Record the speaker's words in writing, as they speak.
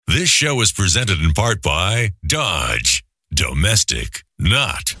This show is presented in part by Dodge. Domestic,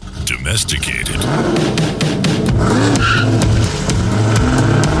 not domesticated.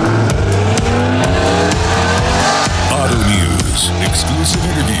 Auto news, exclusive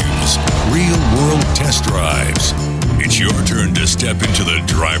interviews, real-world test drives. It's your turn to step into the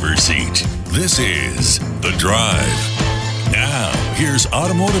driver's seat. This is The Drive. Now, here's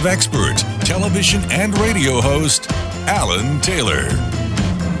automotive expert, television and radio host, Alan Taylor.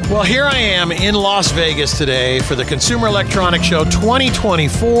 Well, here I am in Las Vegas today for the Consumer Electronics Show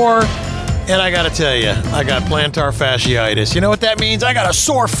 2024, and I got to tell you, I got plantar fasciitis. You know what that means? I got a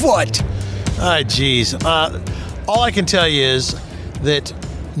sore foot. Geez. All I can tell you is that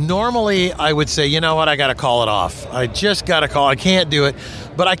normally I would say, you know what, I got to call it off. I just got to call. I can't do it.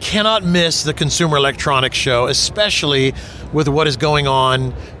 But I cannot miss the Consumer Electronics Show, especially with what is going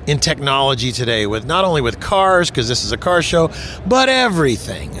on in technology today, with not only with cars, because this is a car show, but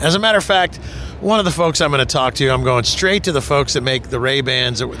everything. As a matter of fact, one of the folks I'm going to talk to, I'm going straight to the folks that make the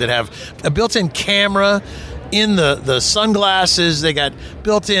Ray-Bans that have a built-in camera in the sunglasses. They got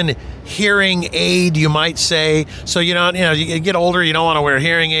built-in hearing aid, you might say. So you get older, you don't want to wear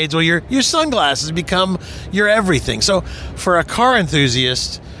hearing aids. Well, your sunglasses become your everything. So for a car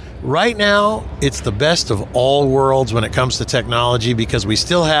enthusiast, right now, it's the best of all worlds when it comes to technology, because we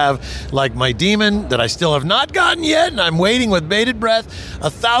still have, like my Demon that I still have not gotten yet, and I'm waiting with bated breath,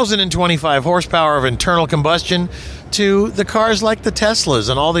 1,025 horsepower of internal combustion, to the cars like the Teslas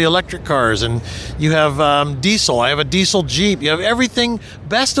and all the electric cars. And you have diesel. I have a diesel Jeep. You have everything,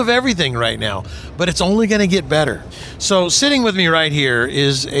 best of everything right now. But it's only going to get better. So sitting with me right here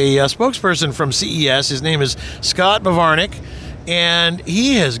is a spokesperson from CES. His name is Scott Bavarnik, and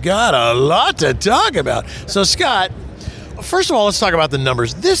he has got a lot to talk about. So Scott, first of all, let's talk about the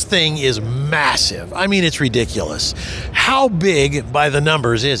numbers. This thing is massive. I mean, it's ridiculous. How big by the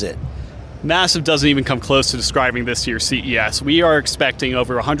numbers is it? Massive doesn't even come close to describing this year's CES. We are expecting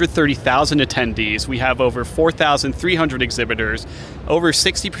over 130,000 attendees. We have over 4,300 exhibitors. Over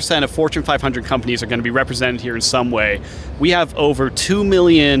 60% of Fortune 500 companies are going to be represented here in some way. We have over 2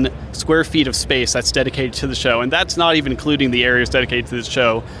 million square feet of space that's dedicated to the show, and that's not even including the areas dedicated to the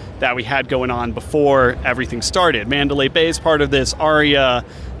show that we had going on before everything started. Mandalay Bay is part of this, ARIA,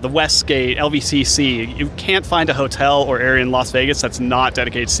 the Westgate, LVCC. You can't find a hotel or area in Las Vegas that's not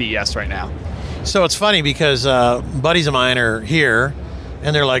dedicated to CES right now. So it's funny because buddies of mine are here,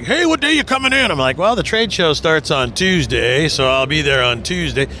 and they're like, hey, what day you coming in? I'm like, well, the trade show starts on Tuesday, so I'll be there on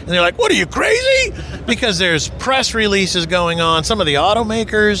Tuesday. And they're like, what, are you crazy? Because there's press releases going on. Some of the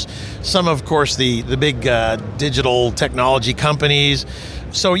automakers, some, of course, the big digital technology companies.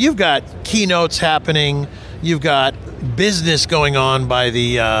 So you've got keynotes happening. You've got business going on by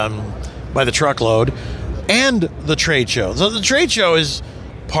the truckload, and the trade show. So the trade show is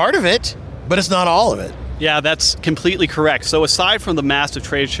part of it, but it's not all of it. Yeah, that's completely correct. So aside from the massive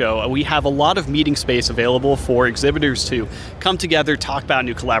trade show, we have a lot of meeting space available for exhibitors to come together, talk about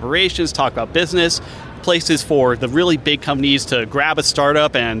new collaborations, talk about business, places for the really big companies to grab a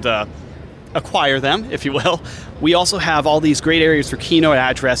startup and acquire them, if you will. We also have all these great areas for keynote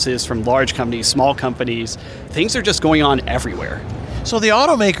addresses from large companies, small companies. Things are just going on everywhere. So the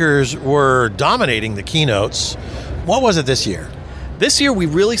automakers were dominating the keynotes. What was it this year? This year, we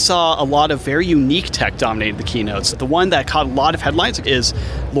really saw a lot of very unique tech dominating the keynotes. The one that caught a lot of headlines is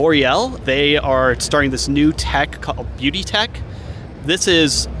L'Oreal. They are starting this new tech called Beauty Tech. This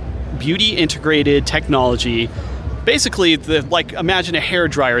is beauty integrated technology. Basically, imagine a hair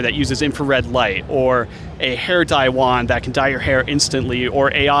dryer that uses infrared light, or a hair dye wand that can dye your hair instantly,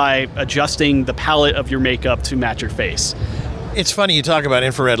 or AI adjusting the palette of your makeup to match your face. It's funny you talk about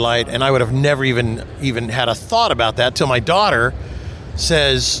infrared light, and I would have never even had a thought about that till my daughter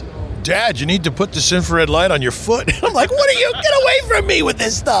says, Dad, you need to put this infrared light on your foot. I'm like, what are you? Get away from me with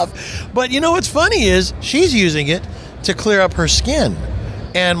this stuff. But you know what's funny is she's using it to clear up her skin.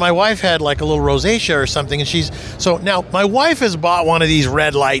 And my wife had like a little rosacea or something, and so now my wife has bought one of these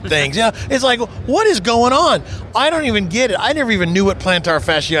red light things. Yeah, it's like, what is going on? I don't even get it. I never even knew what plantar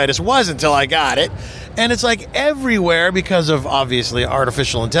fasciitis was until I got it. And it's like everywhere, because of obviously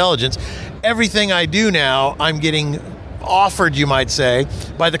artificial intelligence. Everything I do now, I'm getting offered, you might say,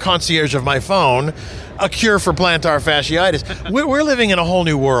 by the concierge of my phone, a cure for plantar fasciitis. We're living in a whole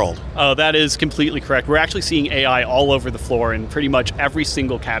new world. Oh, that is completely correct. We're actually seeing AI all over the floor in pretty much every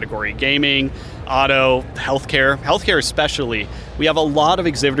single category. Gaming, auto, healthcare especially. We have a lot of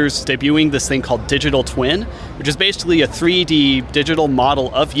exhibitors debuting this thing called Digital Twin, which is basically a 3D digital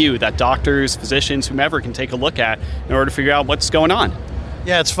model of you that doctors, physicians, whomever can take a look at in order to figure out what's going on.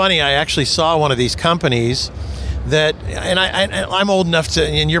 Yeah, it's funny. I actually saw one of these companies that, and I'm old enough to,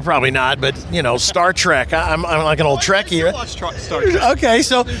 and you're probably not, but Star Trek. I'm like an old Trekkie. Star Trek. Okay,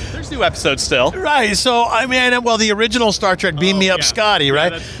 so there's new episodes still. Right. So the original Star Trek, Beam Me Up, Scotty.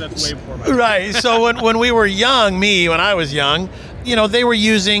 Right. Yeah, that's way before my time. Right. So when we were young, when I was young, they were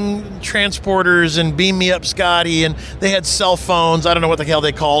using transporters and Beam Me Up, Scotty, and they had cell phones. I don't know what the hell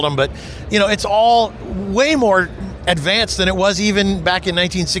they called them, but it's all way more advanced than it was even back in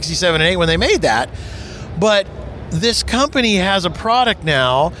 1967 and 8 when they made that. But this company has a product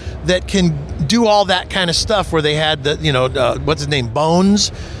now that can do all that kind of stuff, where they had the, what's his name,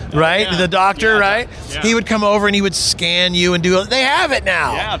 Bones, right? Yeah. The doctor, Yeah, right? yeah. He would come over and he would scan you and do it. They have it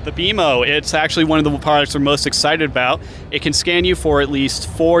now. Yeah, the BMO. It's actually one of the products we're most excited about. It can scan you for at least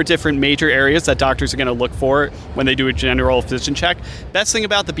 4 different major areas that doctors are going to look for when they do a general physician check. Best thing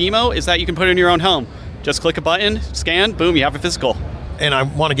about the BMO is that you can put it in your own home. Just click a button, scan, boom, you have a physical. And I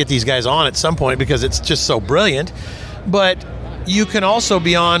want to get these guys on at some point because it's just so brilliant. But you can also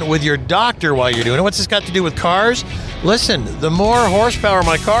be on with your doctor while you're doing it. What's this got to do with cars? Listen, the more horsepower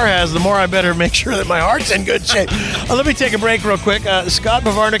my car has, the more I better make sure that my heart's in good shape. Let me take a break real quick. Scott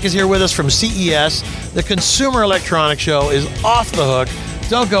Bavarnik is here with us from CES. The Consumer Electronics Show is off the hook.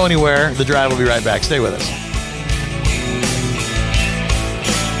 Don't go anywhere. The Drive will be right back. Stay with us.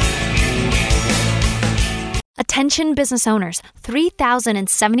 Attention business owners,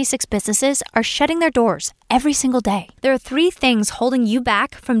 3,076 businesses are shutting their doors every single day. There are 3 things holding you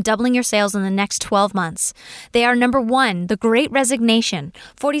back from doubling your sales in the next 12 months. They are: number 1, the Great Resignation.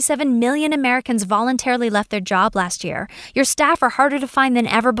 47 million Americans voluntarily left their job last year. Your staff are harder to find than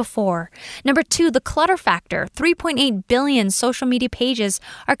ever before. Number 2, the clutter factor. 3.8 billion social media pages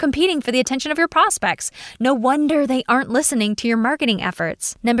are competing for the attention of your prospects. No wonder they aren't listening to your marketing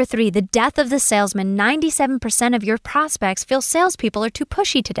efforts. Number 3, the death of the salesman. 97% of your prospects feel salespeople are too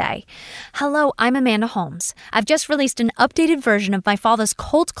pushy today. Hello, I'm Amanda Holmes. I've just released an updated version of my father's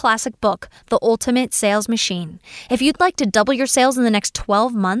cult classic book, The Ultimate Sales Machine. If you'd like to double your sales in the next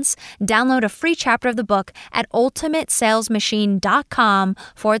 12 months, download a free chapter of the book at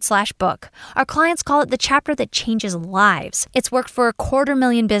ultimatesalesmachine.com/book. Our clients call it the chapter that changes lives. It's worked for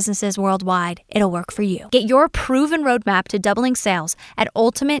 250,000 businesses worldwide. It'll work for you. Get your proven roadmap to doubling sales at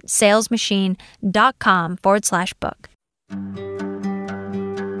ultimatesalesmachine.com/book.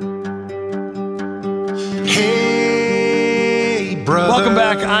 Hey, brother. Welcome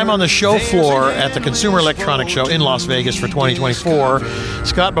back. I'm on the show floor at the Consumer Electronics Show in Las Vegas for 2024.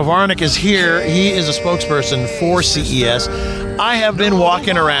 Scott Bavarnik is here. He is a spokesperson for CES. I have been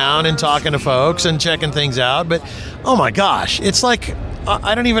walking around and talking to folks and checking things out, but oh my gosh, it's like,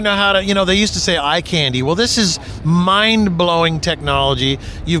 I don't even know how to, they used to say eye candy. Well, this is mind-blowing technology.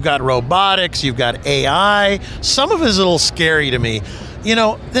 You've got robotics, you've got AI. Some of it is a little scary to me.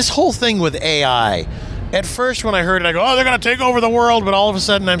 This whole thing with AI, at first when I heard it, I go, oh, they're going to take over the world. But all of a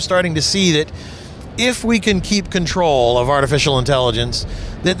sudden I'm starting to see that if we can keep control of artificial intelligence,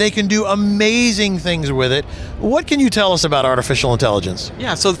 that they can do amazing things with it. What can you tell us about artificial intelligence?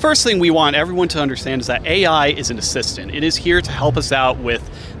 Yeah, so the first thing we want everyone to understand is that AI is an assistant. It is here to help us out with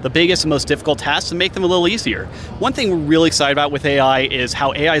the biggest and most difficult tasks and make them a little easier. One thing we're really excited about with AI is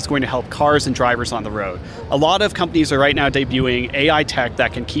how AI is going to help cars and drivers on the road. A lot of companies are right now debuting AI tech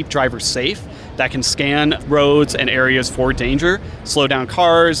that can keep drivers safe, that can scan roads and areas for danger, slow down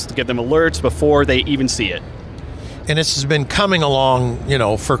cars, give them alerts before they even see it. And this has been coming along,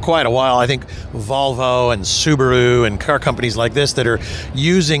 for quite a while. I think Volvo and Subaru and car companies like this that are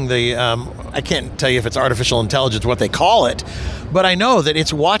using the, I can't tell you if it's artificial intelligence, what they call it, but I know that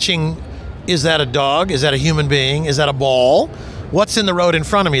it's watching, is that a dog? Is that a human being? Is that a ball? What's in the road in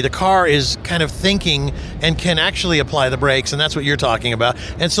front of me? The car is kind of thinking and can actually apply the brakes, and that's what you're talking about.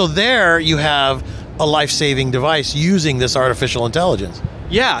 And so there you have a life-saving device using this artificial intelligence.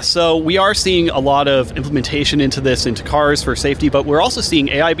 Yeah, so we are seeing a lot of implementation into cars for safety, but we're also seeing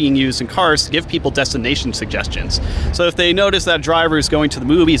AI being used in cars to give people destination suggestions. So if they notice that a driver is going to the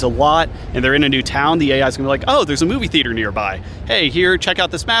movies a lot and they're in a new town, the AI is going to be like, oh, there's a movie theater nearby. Hey, here, check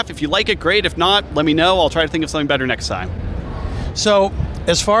out this map. If you like it, great. If not, let me know. I'll try to think of something better next time. So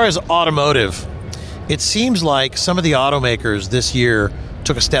as far as automotive, it seems like some of the automakers this year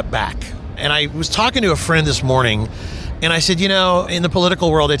took a step back. And I was talking to a friend this morning, and I said, in the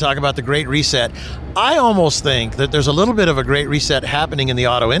political world, they talk about the Great Reset. I almost think that there's a little bit of a Great Reset happening in the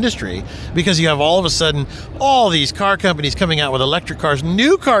auto industry because you have all of a sudden all these car companies coming out with electric cars,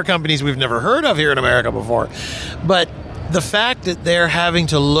 new car companies we've never heard of here in America before. But the fact that they're having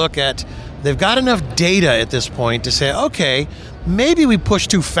to look at, they've got enough data at this point to say, okay, maybe we push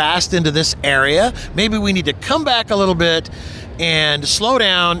too fast into this area. Maybe we need to come back a little bit and slow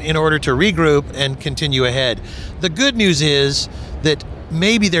down in order to regroup and continue ahead. The good news is that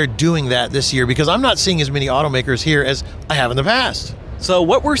maybe they're doing that this year, because I'm not seeing as many automakers here as I have in the past. So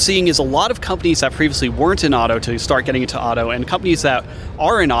what we're seeing is a lot of companies that previously weren't in auto to start getting into auto, and companies that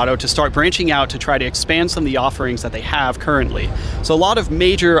are in auto to start branching out to try to expand some of the offerings that they have currently. So a lot of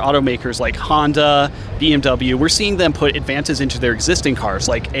major automakers like Honda, BMW, we're seeing them put advances into their existing cars,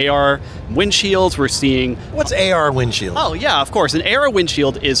 like AR windshields. We're seeing... What's AR windshield? Oh yeah, of course. An AR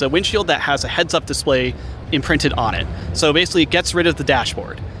windshield is a windshield that has a heads-up display imprinted on it. So basically it gets rid of the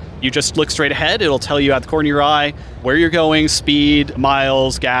dashboard. You just look straight ahead. It'll tell you at the corner of your eye where you're going, speed,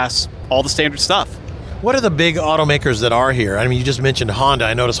 miles, gas, all the standard stuff. What are the big automakers that are here? I mean, you just mentioned Honda.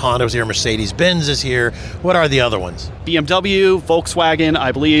 I noticed Honda was here. Mercedes-Benz is here. What are the other ones? BMW, Volkswagen,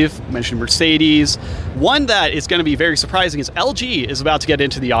 I believe, mentioned Mercedes. One that is going to be very surprising is LG is about to get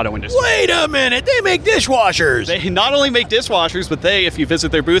into the auto industry. Wait a minute. They make dishwashers. They not only make dishwashers, but they, if you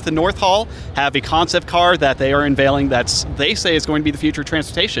visit their booth in North Hall, have a concept car that they are unveiling that they say is going to be the future of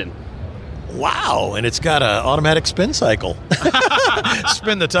transportation. Wow, and it's got an automatic spin cycle.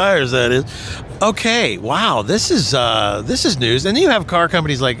 Spin the tires, that is. Okay, wow, this is news. And then you have car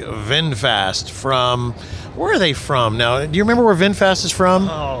companies like VinFast from, where are they from now? Do you remember where VinFast is from?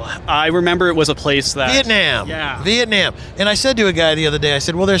 Oh, I remember it was a place that... Vietnam. Yeah. Vietnam. And I said to a guy the other day, I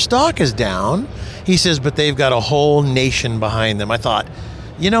said, well, their stock is down. He says, but they've got a whole nation behind them. I thought,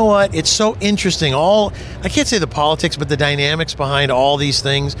 you know what? It's so interesting. I can't say the politics, but the dynamics behind all these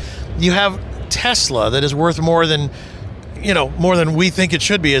things. You have Tesla that is worth more than we think it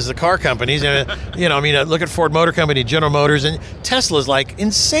should be as the car companies. Look at Ford Motor Company, General Motors, and Tesla's like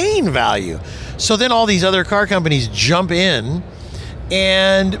insane value. So then all these other car companies jump in,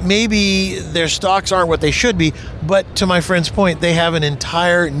 and maybe their stocks aren't what they should be, but to my friend's point, they have an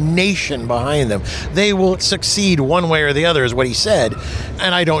entire nation behind them. They will succeed one way or the other, is what he said,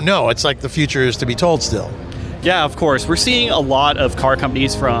 and I don't know. It's like the future is to be told still. Yeah, of course. We're seeing a lot of car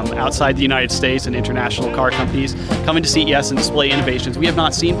companies from outside the United States and international car companies coming to CES and display innovations we have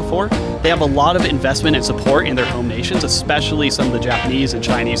not seen before. They have a lot of investment and support in their home nations, especially some of the Japanese and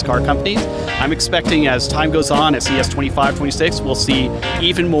Chinese car companies. I'm expecting as time goes on at CES 25, 26, we'll see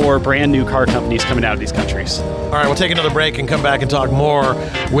even more brand new car companies coming out of these countries. All right, we'll take another break and come back and talk more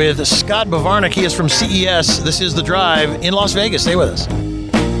with Scott Bavarnik. He is from CES. This is The Drive in Las Vegas. Stay with us.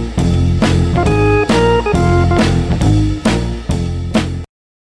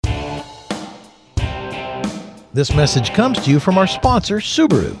 This message comes to you from our sponsor,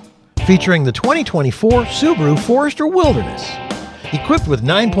 Subaru, featuring the 2024 Subaru Forester Wilderness. Equipped with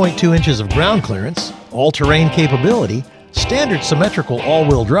 9.2 inches of ground clearance, all-terrain capability, standard symmetrical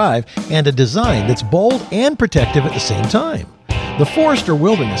all-wheel drive, and a design that's bold and protective at the same time. The Forester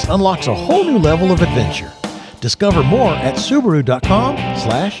Wilderness unlocks a whole new level of adventure. Discover more at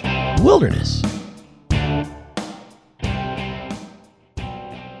Subaru.com/wilderness.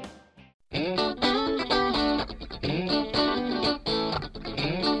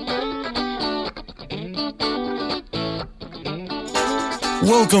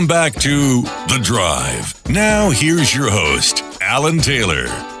 Welcome back to The Drive. Now, here's your host, Alan Taylor.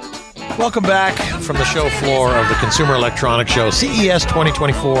 Welcome back from the show floor of the Consumer Electronics Show, CES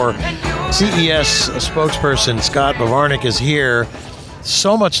 2024. CES spokesperson Scott Bavarnik is here.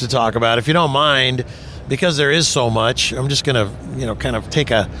 So much to talk about. If you don't mind, because there is so much, I'm just going to, kind of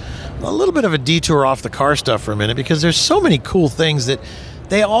take a little bit of a detour off the car stuff for a minute, because there's so many cool things that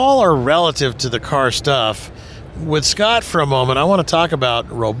they all are relative to the car stuff. With Scott for a moment, I want to talk about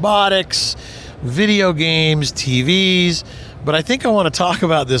robotics, video games, TVs, but I think I want to talk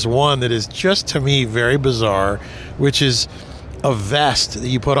about this one that is just, to me, very bizarre, which is a vest that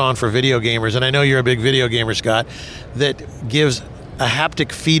you put on for video gamers. And I know you're a big video gamer, Scott, that gives a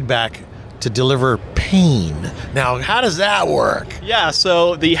haptic feedback to deliver pain. Now, how does that work? Yeah,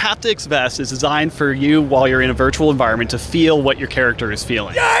 so the haptics vest is designed for you while you're in a virtual environment to feel what your character is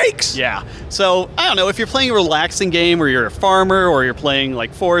feeling. Yikes! Yeah. So, I don't know, if you're playing a relaxing game where you're a farmer or you're playing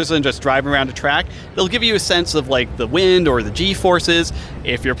like Forza and just driving around a track, it'll give you a sense of like the wind or the G-forces.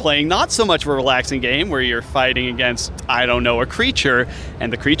 If you're playing not so much of a relaxing game where you're fighting against, I don't know, a creature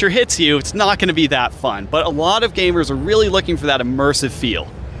and the creature hits you, it's not going to be that fun. But a lot of gamers are really looking for that immersive feel.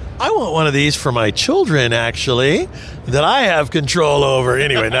 I want one of these for my children, actually, that I have control over.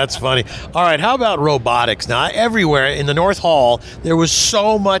 Anyway, that's funny. All right, how about robotics? Now, everywhere in the North Hall, there was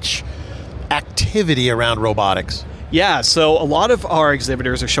so much activity around robotics. Yeah, so a lot of our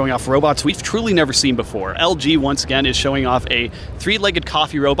exhibitors are showing off robots we've truly never seen before. LG, once again, is showing off a three-legged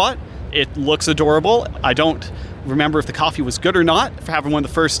coffee robot. It looks adorable. I don't remember if the coffee was good or not for having one of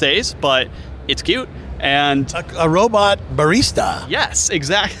the first days, but It's cute. And a robot barista. yes,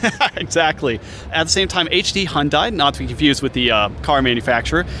 exactly. At the same time, HD Hyundai, not to be confused with the car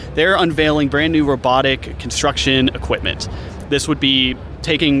manufacturer, they're unveiling brand new robotic construction equipment. This would be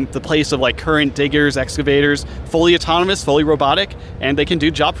taking the place of like current diggers, excavators, fully autonomous, fully robotic, and they can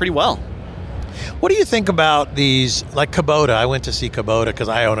do the job pretty well. What do you think about these, like Kubota? I went to see Kubota because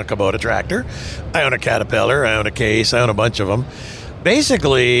I own a Kubota tractor. I own a Caterpillar. I own a Case. I own a bunch of them.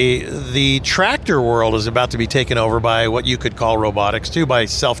 Basically, the tractor world is about to be taken over by what you could call robotics too, by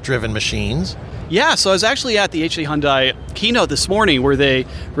self-driven machines. Yeah, so I was actually at the HD Hyundai keynote this morning where they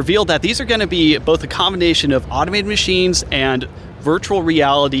revealed that these are going to be both a combination of automated machines and virtual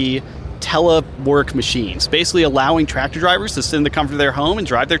reality telework machines, basically allowing tractor drivers to sit in the comfort of their home and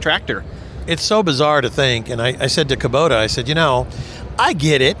drive their tractor. It's so bizarre to think, and I said to Kubota, I said, I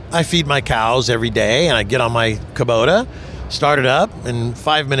get it. I feed my cows every day, and I get on my Kubota, start it up, and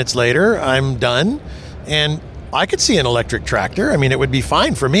 5 minutes later, I'm done. And I could see an electric tractor. I mean, it would be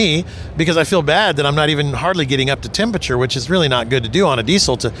fine for me because I feel bad that I'm not even hardly getting up to temperature, which is really not good to do on a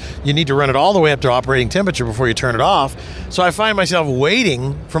diesel. You need to run it all the way up to operating temperature before you turn it off. So I find myself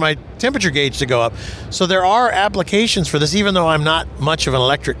waiting for my temperature gauge to go up. So there are applications for this, even though I'm not much of an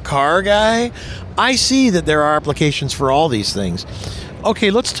electric car guy. I see that there are applications for all these things.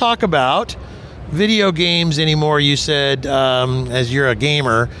 Okay, let's talk about video games anymore. You said, as you're a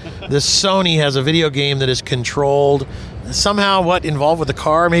gamer, this Sony has a video game that is controlled somehow, involved with the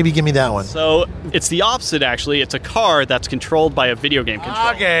car? Maybe give me that one. So it's the opposite, actually. It's a car that's controlled by a video game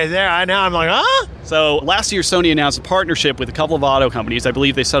controller. Okay, I'm like, huh? So last year, Sony announced a partnership with a couple of auto companies. I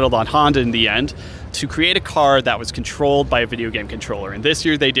believe they settled on Honda in the end to create a car that was controlled by a video game controller. And this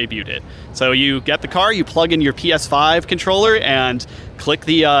year, they debuted it. So you get the car, you plug in your PS5 controller, and click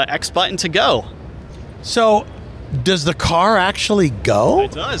the X button to go. So, does the car actually go?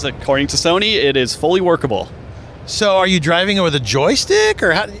 It does. According to Sony, it is fully workable. So, are you driving it with a joystick,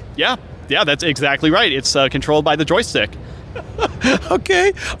 or how? Yeah, that's exactly right. It's controlled by the joystick.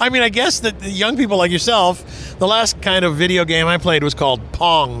 Okay. I mean, I guess that young people like yourself, the last kind of video game I played was called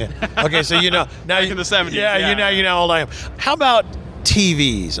Pong. Okay, so now Back in the 70s. Yeah, you know how old I am. How about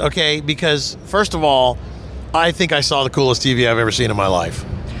TVs? Okay, because first of all, I think I saw the coolest TV I've ever seen in my life.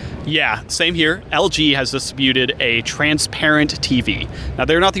 Yeah, same here. LG has distributed a transparent TV. Now,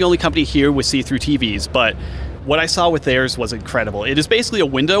 they're not the only company here with see-through TVs, but what I saw with theirs was incredible. It is basically a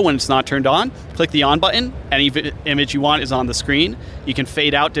window when it's not turned on. Click the on button. Any image you want is on the screen. You can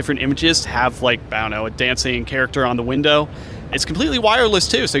fade out different images to have, a dancing character on the window. It's completely wireless,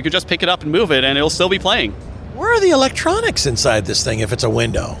 too, so you could just pick it up and move it, and it'll still be playing. Where are the electronics inside this thing if it's a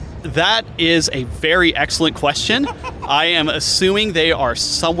window? That is a very excellent question. I am assuming they are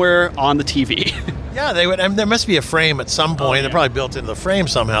somewhere on the TV. Yeah, they would. I mean, there must be a frame at some point. yeah. They're probably built into the frame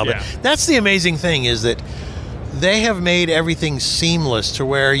somehow. But Yeah. that's the amazing thing is that they have made everything seamless to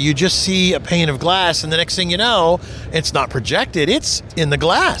where you just see a pane of glass and the next thing you know, it's not projected, it's in the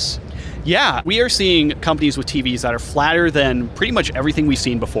glass. Yeah, we are seeing companies with TVs that are flatter than pretty much everything we've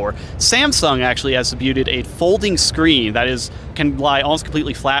seen before. Samsung actually has debuted a folding screen that can lie almost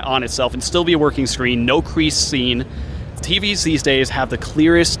completely flat on itself and still be a working screen, no crease seen. TVs these days have the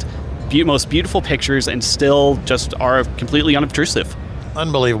clearest, most beautiful pictures and still just are completely unobtrusive.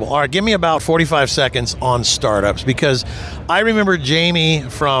 Unbelievable. All right, give me about 45 seconds on startups because I remember Jamie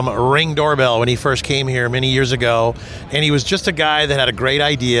from Ring Doorbell when he first came here many years ago, and he was just a guy that had a great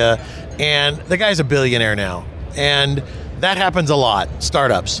idea, and the guy's a billionaire now, and that happens a lot,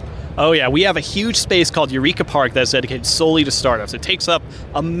 startups. Oh yeah, we have a huge space called Eureka Park that's dedicated solely to startups. It takes up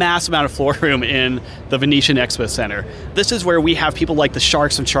a mass amount of floor room in the Venetian Expo Center. This is where we have people like the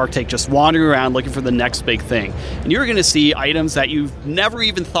sharks from Shark Tank just wandering around looking for the next big thing. And you're going to see items that you've never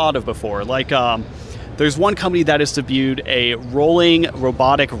even thought of before. Like there's one company that has debuted a rolling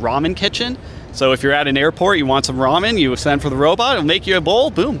robotic ramen kitchen. So if you're at an airport, you want some ramen, you send for the robot, it'll make you a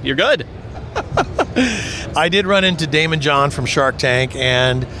bowl, boom, you're good. I did run into Damon John from Shark Tank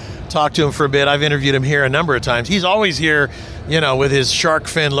and talked to him for a bit. I've interviewed him here a number of times. He's always here, with his shark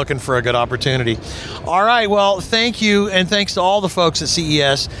fin looking for a good opportunity. All right, well, thank you, and thanks to all the folks at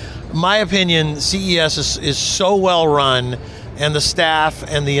CES. My opinion, CES is so well run, and the staff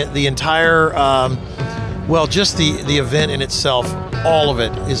and the entire, just the event in itself, all of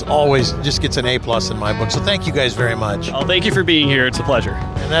it is always just gets an A+ in my book. So thank you guys very much. Oh, thank you for being here. It's a pleasure.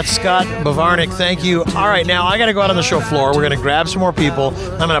 And that's Scott Bavarnik. Thank you. All right, now I got to go out on the show floor. We're going to grab some more people.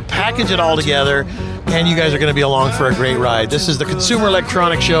 I'm going to package it all together, and you guys are going to be along for a great ride. This is the Consumer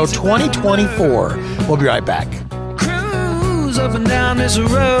Electronics Show 2024. We'll be right back. Cruise up and down this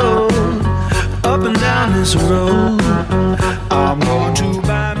road, up and down this road. I'm going to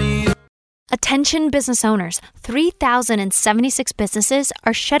buy me. A Attention business owners, 3,076 businesses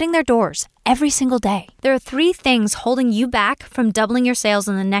are shutting their doors every single day. There are 3 things holding you back from doubling your sales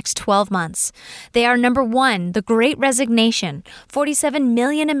in the next 12 months. They are number 1, the Great Resignation. 47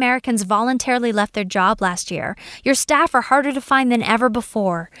 million Americans voluntarily left their job last year. Your staff are harder to find than ever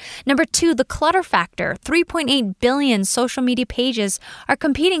before. Number 2, the clutter factor. 3.8 billion social media pages are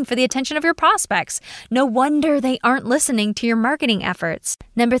competing for the attention of your prospects. No wonder they aren't listening to your marketing efforts.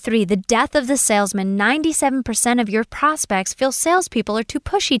 Number 3, the death of the salesman. 97% of your prospects feel salespeople are too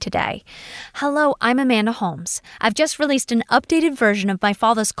pushy today. Hello, I'm Amanda Holmes. I've just released an updated version of my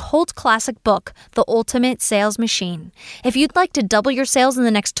father's cult classic book, The Ultimate Sales Machine. If you'd like to double your sales in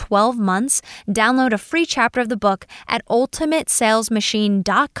the next 12 months, download a free chapter of the book at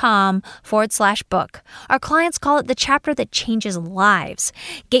ultimatesalesmachine.com/book. Our clients call it the chapter that changes lives.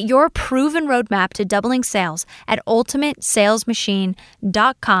 Get your proven roadmap to doubling sales at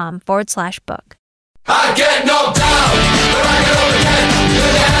ultimatesalesmachine.com/book. I get knocked down, but I get up again.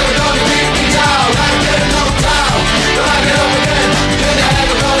 You're never gonna keep me down. I get knocked down, but I get up again. You're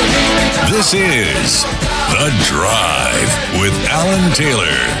never gonna keep me down. This is The Drive with Alan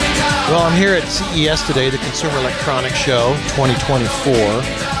Taylor. Well, I'm here at CES today, the Consumer Electronics Show 2024.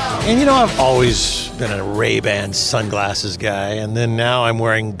 And you know, I've always been a Ray-Ban sunglasses guy, and then now I'm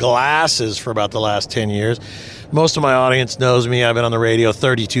wearing glasses for about the last 10 years. Most of my audience knows me. I've been on the radio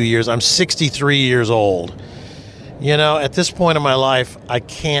 32 years. I'm 63 years old. You know, at this point in my life, I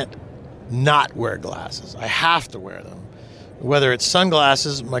can't not wear glasses. I have to wear them. Whether it's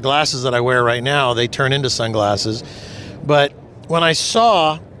sunglasses, my glasses that I wear right now, they turn into sunglasses. But when I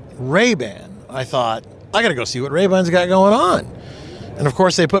saw Ray-Ban, I thought, I got to go see what Ray-Ban's got going on. And of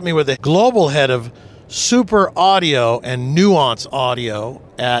course, they put me with the global head of Super Audio and Nuance Audio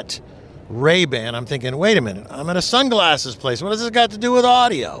at Ray-Ban. I'm thinking, wait a minute, I'm at a sunglasses place. What has this got to do with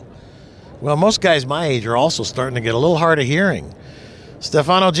audio? Well, most guys my age are also starting to get a little hard of hearing.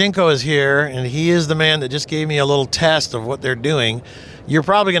 Stefano Ginko is here, and he is the man that just gave me a little test of what they're doing. You're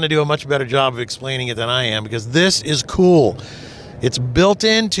probably going to do a much better job of explaining it than I am, because this is cool. It's built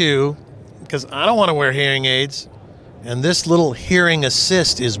into, because I don't want to wear hearing aids, and this little hearing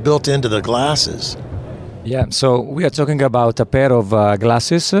assist is built into the glasses. Yeah, so we are talking about a pair of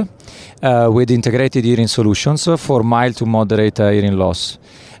glasses with integrated hearing solutions for mild to moderate hearing loss.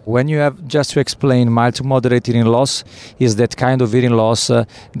 When you have, just to explain, mild to moderate hearing loss is that kind of hearing loss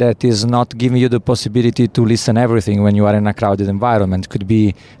that is not giving you the possibility to listen everything when you are in a crowded environment. Could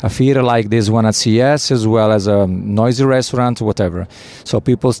be a fear like this one at CES, as well as a noisy restaurant, whatever. So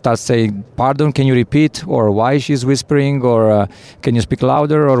people start saying, pardon, can you repeat? Or why she's whispering? Or can you speak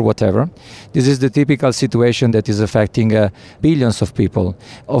louder? Or whatever. This is the typical situation that is affecting billions of people.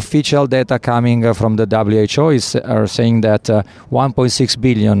 Official data coming from the WHO are saying that 1.6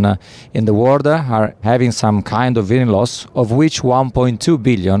 billion in the world are having some kind of hearing loss, of which 1.2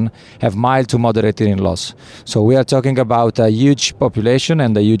 billion have mild to moderate hearing loss. So we are talking about a huge population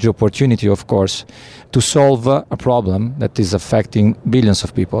and a huge opportunity, of course, to solve a problem that is affecting billions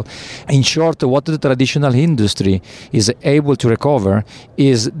of people. In short, what the traditional industry is able to recover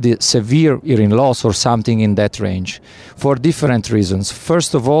is the severe hearing loss or something in that range for different reasons.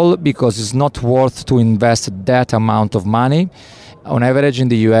 First of all, because it's not worth to invest that amount of money. On average in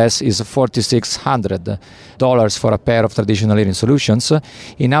the US is $4,600 for a pair of traditional hearing solutions.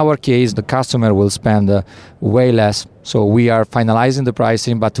 In our case, the customer will spend way less. So we are finalizing the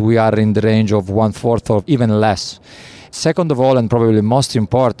pricing, but we are in the range of 1/4 or even less. Second of all, and probably most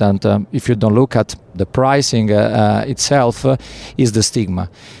important, if you don't look at the pricing itself, is the stigma.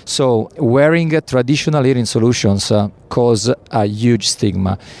 So wearing traditional hearing solutions cause a huge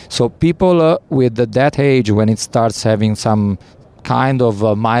stigma. So people with that age, when it starts having some kind of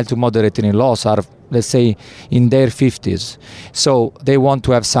mild to moderate hearing loss, are, let's say, in their 50s. So they want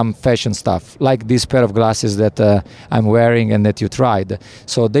to have some fashion stuff, like this pair of glasses that I'm wearing and that you tried.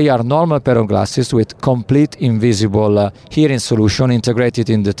 So they are normal pair of glasses with complete invisible hearing solution integrated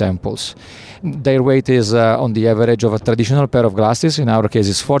in the temples. Their weight is on the average of a traditional pair of glasses. In our case,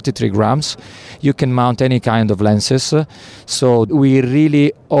 it's 43 grams. You can mount any kind of lenses. So we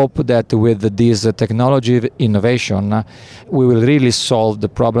really hope that with this technology innovation, we will really solve the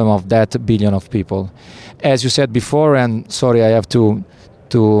problem of that billion of people. As you said before, and sorry, I have to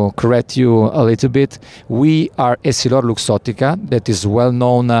correct you a little bit, we are EssilorLuxottica, that is well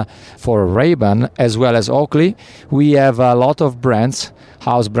known for Ray-Ban as well as Oakley. We have a lot of brands,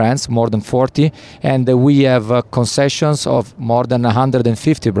 house brands, more than 40, and we have concessions of more than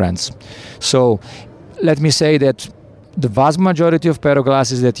 150 brands. So let me say that the vast majority of pair of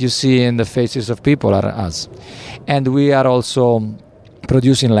glasses that you see in the faces of people are us. And we are also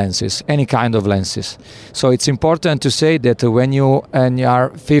producing lenses, any kind of lenses. So it's important to say that when you are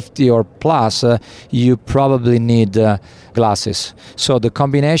 50 or plus, you probably need glasses. So the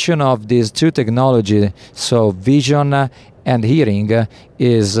combination of these two technologies, so vision and hearing,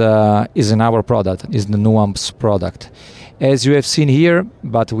 is in our product, is the Nuance product. As you have seen here,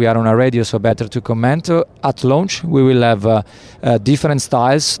 but we are on a radio, so better to comment. At launch, we will have different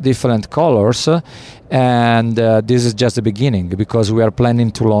styles, different colors, and this is just the beginning because we are planning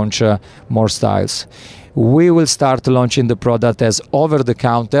to launch more styles. We will start launching the product as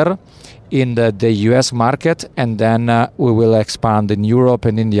over-the-counter in the US market, and then we will expand in Europe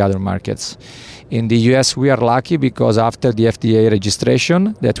and in the other markets. In the US, we are lucky because after the FDA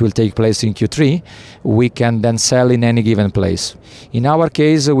registration that will take place in Q3, we can then sell in any given place. In our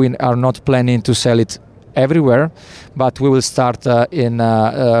case, we are not planning to sell it everywhere, but we will start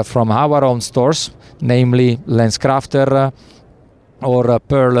from our own stores, namely LensCrafter or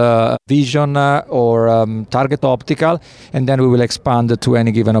Pearl Vision or Target Optical, and then we will expand to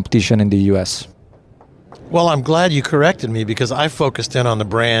any given optician in the US. Well, I'm glad you corrected me because I focused in on the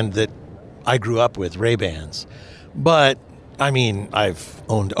brand that I grew up with, Ray-Bans. But, I mean, I've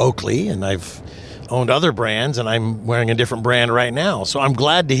owned Oakley and I've owned other brands, and I'm wearing a different brand right now. So I'm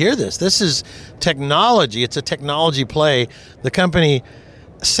glad to hear this. This is technology. It's a technology play. The company,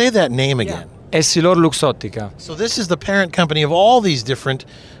 say that name again. EssilorLuxottica. So this is the parent company of all these different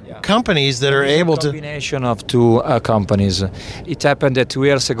companies that are able to... combination of two companies. It happened that 2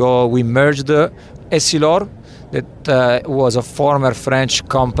 years ago we merged Essilor, that was a former French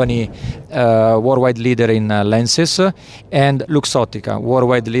company, worldwide leader in lenses, and Luxottica,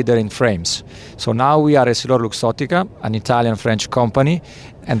 worldwide leader in frames. So now we are EssilorLuxottica, an Italian-French company,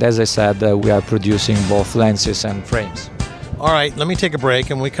 and as I said, we are producing both lenses and frames. All right, let me take a break,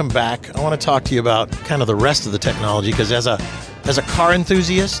 and when we come back, I want to talk to you about kind of the rest of the technology, because as a car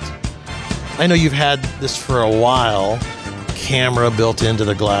enthusiast, I know you've had this for a while, camera built into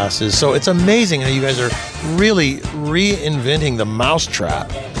the glasses. So it's amazing how you guys are really reinventing the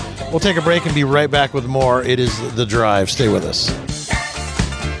mousetrap. We'll take a break and be right back with more. It is The Drive. Stay with us.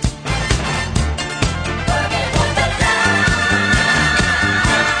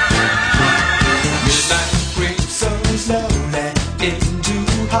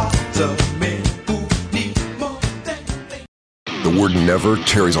 The word never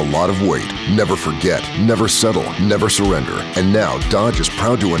carries a lot of weight. Never forget, never settle, never surrender. And now Dodge is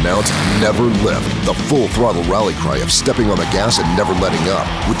proud to announce Never Lift, the full throttle rally cry of stepping on the gas and never letting up.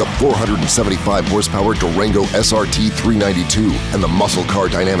 With the 475 horsepower Durango SRT 392 and the muscle car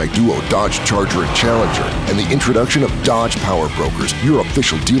dynamic duo Dodge Charger and Challenger, and the introduction of Dodge Power Brokers, your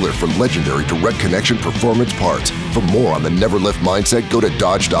official dealer for legendary direct connection performance parts. For more on the Never Lift mindset, go to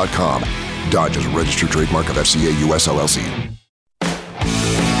Dodge.com. Dodge is a registered trademark of FCA US LLC.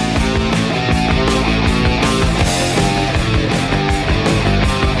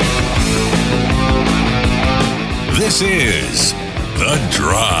 This is The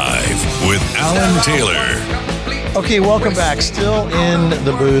Drive with Alan Taylor. Okay, welcome back. Still in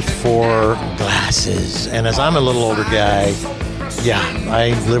the booth for glasses. And as I'm a little older guy,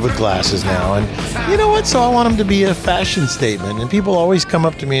 I live with glasses now. And you know what? So I want them to be a fashion statement. And people always come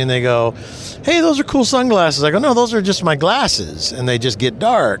up to me and they go, hey, those are cool sunglasses. I go, no, those are just my glasses. And they just get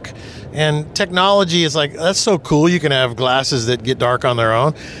dark. And technology is like, that's so cool. You can have glasses that get dark on their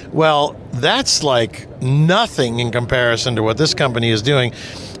own. Well, that's like nothing in comparison to what this company is doing.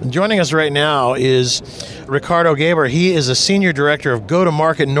 Joining us right now is Ricardo Gaber. He is a senior director of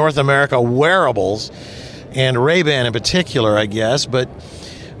go-to-market North America wearables, and Ray-Ban in particular, I guess. But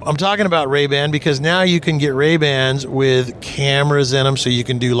I'm talking about Ray-Ban because now you can get Ray-Bans with cameras in them, so you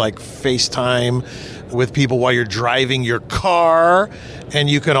can do like FaceTime with people while you're driving your car, and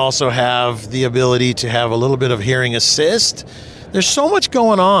you can also have the ability to have a little bit of hearing assist. There's so much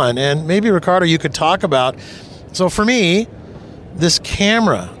going on, and maybe, Ricardo, you could talk about, so for me, this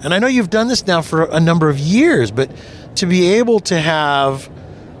camera, and I know you've done this now for a number of years, but to be able to have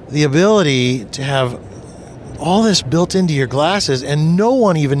the ability to have all this built into your glasses and no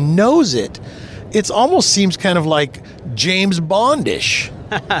one even knows it, it almost seems kind of like James Bondish.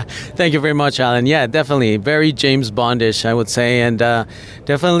 Thank you very much, Alan. Yeah, definitely. Very James Bondish, I would say. And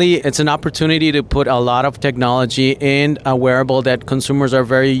definitely it's an opportunity to put a lot of technology in a wearable that consumers are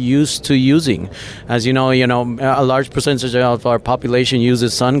very used to using. As you know, a large percentage of our population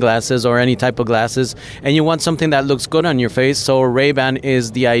uses sunglasses or any type of glasses, and you want something that looks good on your face. So Ray-Ban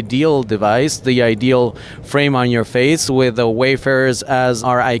is the ideal device, the ideal frame on your face, with the Wayfarers as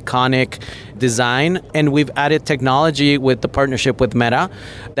our iconic design, and we've added technology with the partnership with Meta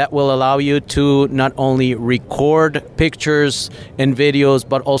that will allow you to not only record pictures and videos,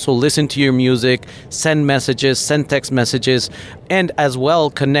 but also listen to your music, send messages, send text messages, and as well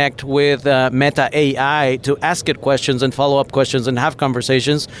connect with Meta AI to ask it questions and follow-up questions and have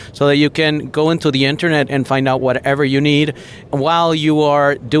conversations so that you can go into the internet and find out whatever you need while you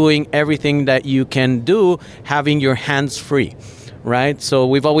are doing everything that you can do, having your hands free. Right, so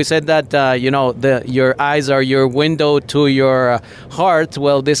we've always said that your eyes are your window to your heart.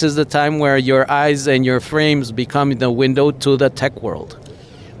 Well, this is the time where your eyes and your frames become the window to the tech world.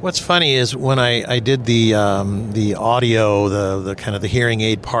 What's funny is when I did the audio, the kind of the hearing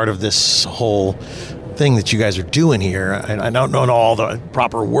aid part of this whole thing that you guys are doing here. I don't know all the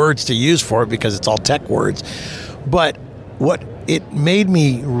proper words to use for it because it's all tech words, but what it made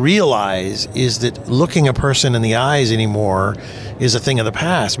me realize is that looking a person in the eyes anymore is a thing of the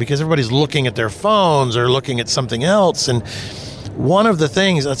past because everybody's looking at their phones or looking at something else. And one of the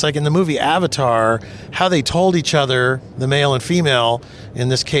things, that's like in the movie Avatar, how they told each other, the male and female in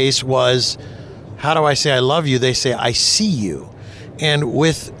this case, was, how do I say I love you? They say, I see you. And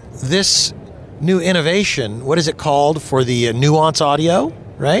with this new innovation, what is it called for the nuance audio,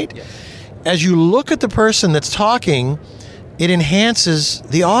 right? Yes. As you look at the person that's talking, it enhances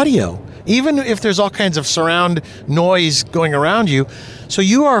the audio, even if there's all kinds of surround noise going around you. So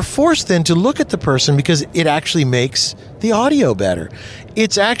you are forced then to look at the person because it actually makes the audio better.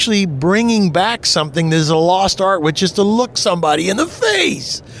 It's actually bringing back something that is a lost art, which is to look somebody in the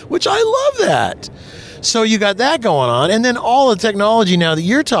face, which I love that. So you got that going on. And then all the technology now that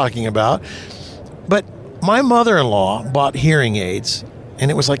you're talking about. But my mother-in-law bought hearing aids, and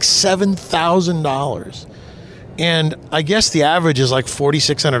it was like $7,000. And I guess the average is like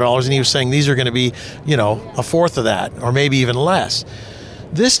 $4,600, and he was saying these are going to be, a fourth of that, or maybe even less.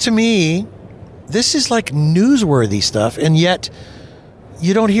 This, to me, this is like newsworthy stuff, and yet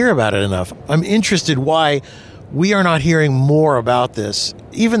you don't hear about it enough. I'm interested why we are not hearing more about this,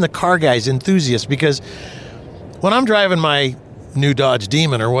 even the car guys, enthusiasts, because when I'm driving my new Dodge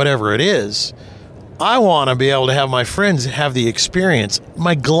Demon or whatever it is, I want to be able to have my friends have the experience.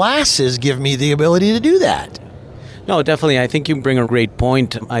 My glasses give me the ability to do that. No, definitely. I think you bring a great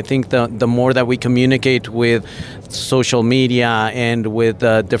point. I think the more that we communicate with social media and with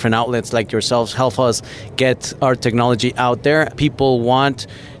different outlets like yourselves, help us get our technology out there. People want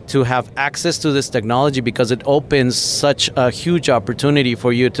to have access to this technology because it opens such a huge opportunity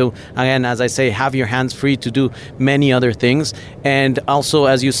for you to, again, as I say, have your hands free to do many other things. And also,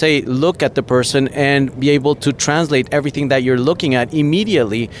 as you say, look at the person and be able to translate everything that you're looking at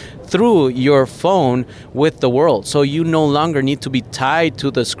immediately through your phone with the world. So you no longer need to be tied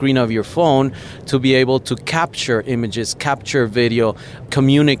to the screen of your phone to be able to capture images, capture video,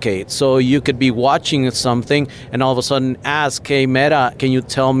 communicate. So you could be watching something and all of a sudden ask, hey, Meta, can you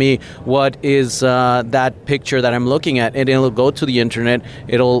tell me what is that picture that I'm looking at? And it'll go to the internet.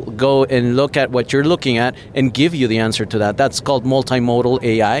 It'll go and look at what you're looking at and give you the answer to that. That's called multimodal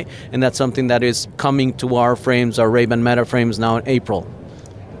AI. And that's something that is coming to our frames, our Ray-Ban Meta frames now in April.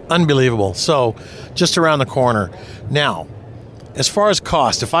 Unbelievable. So just around the corner. Now, as far as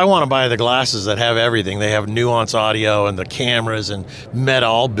cost, if I want to buy the glasses that have everything, they have nuance audio and the cameras and Meta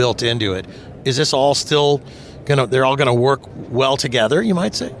all built into it, is this all still they're all going to work well together, you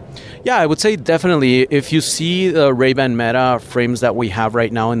might say? Yeah, I would say definitely. If you see the Ray-Ban Meta frames that we have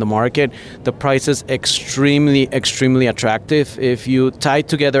right now in the market, the price is extremely, extremely attractive. If you tie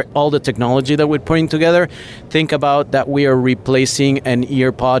together all the technology that we're putting together, think about that we are replacing an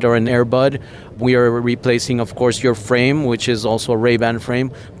earpod or an earbud. We are replacing, of course, your frame, which is also a Ray-Ban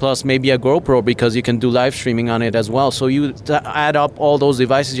frame, plus maybe a GoPro because you can do live streaming on it as well. So you add up all those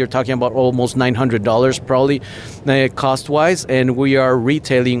devices, you're talking about almost $900 probably cost-wise, and we are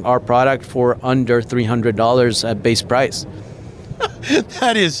retailing our product for under $300 at base price.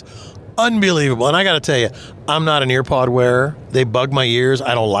 That is unbelievable. And I got to tell you, I'm not an earpod wearer. They bug my ears.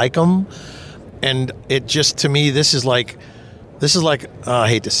 I don't like them. And it just, to me, this is like, I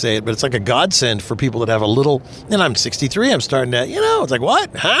hate to say it, but it's like a godsend for people that have a little, and I'm 63, I'm starting to, it's like,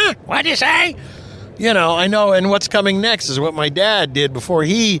 what? Huh? What'd you say? I know, and what's coming next is what my dad did before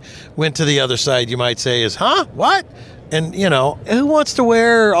he went to the other side, you might say, is, huh? What? And, who wants to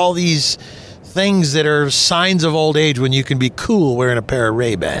wear all these things that are signs of old age when you can be cool wearing a pair of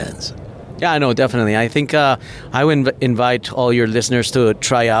Ray-Bans? Yeah, no, definitely. I think I would invite all your listeners to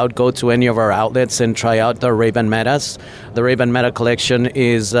go to any of our outlets and try out the Ray-Ban Metas. The Ray-Ban Meta collection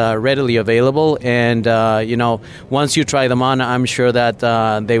is readily available, and once you try them on, I'm sure that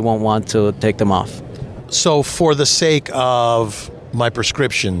they won't want to take them off. So for the sake of my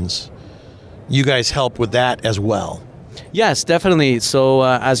prescriptions, you guys help with that as well. Yes, definitely. So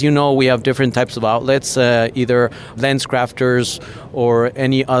as you know, we have different types of outlets, either lens crafters or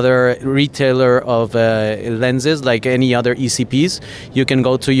any other retailer of lenses, like any other ECPs. You can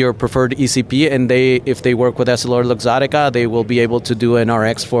go to your preferred ECP, and if they work with EssilorLuxottica, they will be able to do an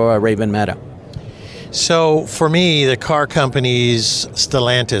RX for Ray-Ban Meta. So for me, the car companies,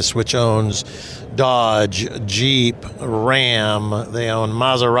 Stellantis, which owns Dodge, Jeep, Ram, they own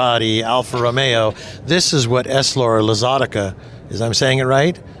Maserati, Alfa Romeo. This is what EssilorLuxottica is. I'm saying it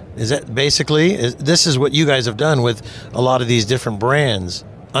right? Is that basically, this is what you guys have done with a lot of these different brands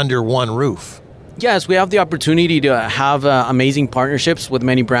under one roof? Yes, we have the opportunity to have amazing partnerships with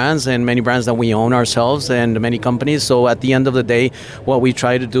many brands and many brands that we own ourselves and many companies. So at the end of the day, what we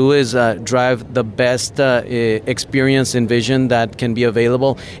try to do is drive the best experience and vision that can be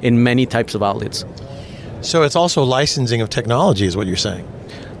available in many types of outlets. So it's also licensing of technology is what you're saying?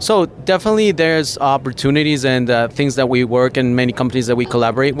 So definitely there's opportunities and things that we work and many companies that we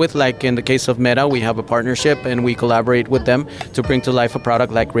collaborate with. Like in the case of Meta, we have a partnership and we collaborate with them to bring to life a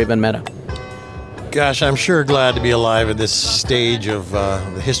product like Ray-Ban Meta. Gosh, I'm sure glad to be alive at this stage of the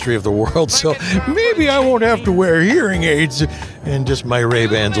history of the world, so maybe I won't have to wear hearing aids, and just my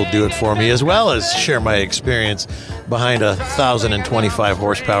Ray-Bans will do it for me, as well as share my experience behind a 1,025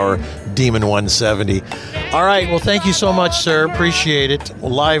 horsepower Demon 170. All right, well, thank you so much, sir. Appreciate it.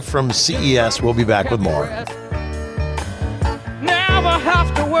 Live from CES. We'll be back with more. Never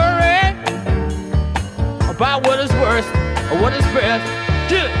have to worry about what is worst or what is best.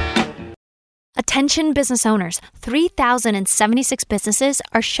 Do it. Attention business owners, 3,076 businesses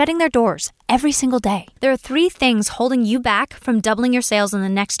are shutting their doors every single day. There are 3 things holding you back from doubling your sales in the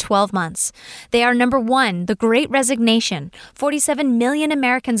next 12 months. They are number 1, the Great Resignation. 47 million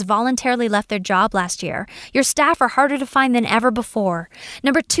Americans voluntarily left their job last year. Your staff are harder to find than ever before.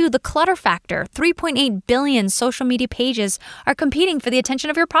 Number 2, the clutter factor. 3.8 billion social media pages are competing for the attention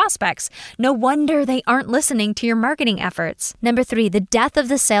of your prospects. No wonder they aren't listening to your marketing efforts. Number 3, the death of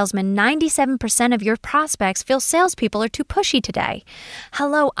the salesman. 97% of your prospects feel salespeople are too pushy today.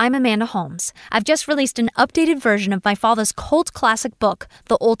 Hello, I'm Amanda Holmes. I've just released an updated version of my father's cult classic book,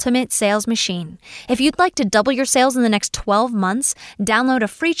 The Ultimate Sales Machine. If you'd like to double your sales in the next 12 months, download a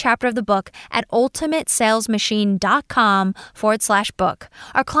free chapter of the book at ultimatesalesmachine.com/book.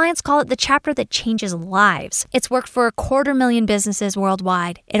 Our clients call it the chapter that changes lives. It's worked for 250,000 businesses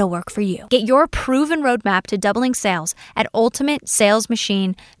worldwide. It'll work for you. Get your proven roadmap to doubling sales at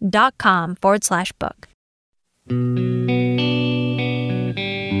ultimatesalesmachine.com/book.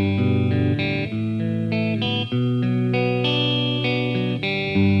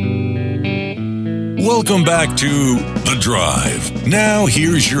 Welcome back to The Drive. Now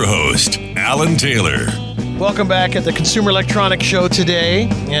here's your host, Alan Taylor. Welcome back at the Consumer Electronics Show today,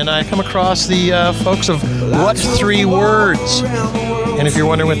 and I come across the folks of What 3 Words. And if you're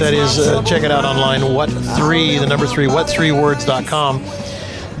wondering what that is, check it out online, what3words.com.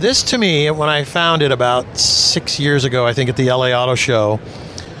 This to me, when I found it about 6 years ago, I think at the LA Auto Show,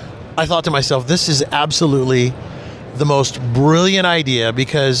 I thought to myself, this is absolutely the most brilliant idea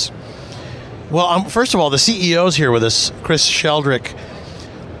because, well, first of all, the CEO's here with us, Chris Sheldrick.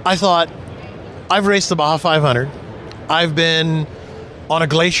 I thought, I've raced the Baja 500. I've been on a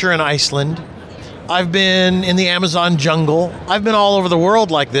glacier in Iceland. I've been in the Amazon jungle. I've been all over the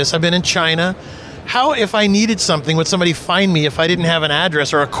world like this. I've been in China. How, if I needed something, would somebody find me if I didn't have an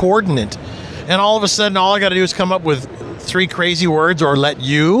address or a coordinate? And all of a sudden, all I got to do is come up with 3 crazy words or let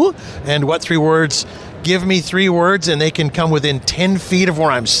you, and What 3 Words give me 3 words and they can come within 10 feet of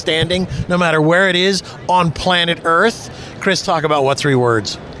where I'm standing, no matter where it is on planet Earth. Chris, talk about What 3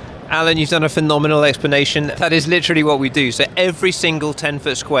 Words. Alan, you've done a phenomenal explanation. That is literally what we do. So every single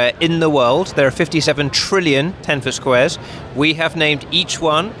 10-foot square in the world, there are 57 trillion 10-foot squares. We have named each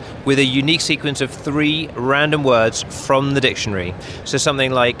one with a unique sequence of 3 random words from the dictionary. So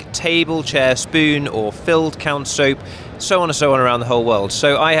something like table, chair, spoon, or filled count soap, so on and so on around the whole world.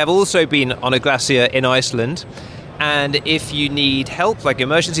 So I have also been on a glacier in Iceland. And if you need help, like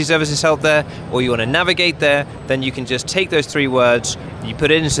emergency services help there, or you want to navigate there, then you can just take those 3 words, you put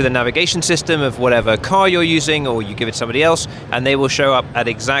it into the navigation system of whatever car you're using, or you give it to somebody else, and they will show up at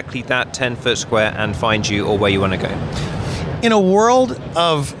exactly that 10-foot square and find you or where you want to go. In a world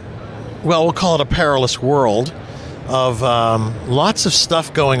of, well, we'll call it a perilous world, of lots of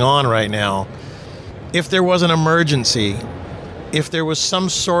stuff going on right now, if there was an emergency, if there was some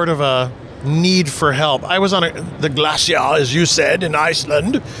sort of a need for help. I was on the glacier, as you said, in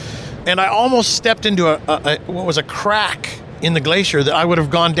Iceland, and I almost stepped into what was a crack in the glacier that I would have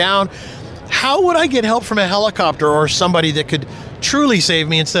gone down. How would I get help from a helicopter or somebody that could truly save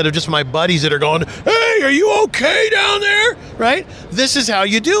me instead of just my buddies that are going, hey, are you okay down there? Right? This is how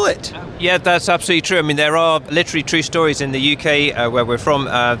you do it. Yeah, that's absolutely true. I mean, there are literally true stories in the UK where we're from.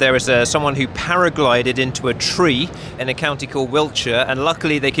 There is someone who paraglided into a tree in a county called Wiltshire, and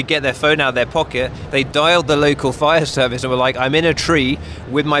luckily they could get their phone out of their pocket. They dialed the local fire service and were like, I'm in a tree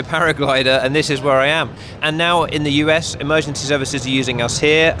with my paraglider and this is where I am. And now in the US, emergency services are using us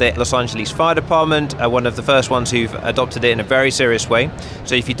here. The Los Angeles Fire Department are one of the first ones who've adopted it in a very serious way.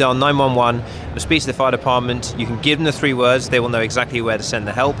 So if you dial 911, speak to the fire department, you can give them the 3 words, they will know exactly where to send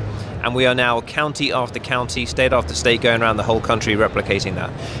the help. And we are now county after county, state after state, going around the whole country replicating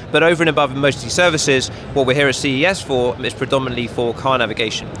that. But over and above emergency services, what we're here at CES for is predominantly for car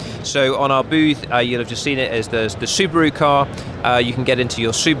navigation. So on our booth, you'll have just seen it as the Subaru car. You can get into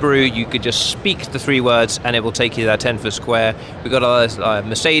your Subaru, you could just speak the 3 words and it will take you to that 10-foot square. We've got others,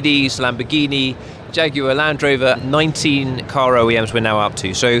 Mercedes, Lamborghini, Jaguar, Land Rover, 19 car OEMs we're now up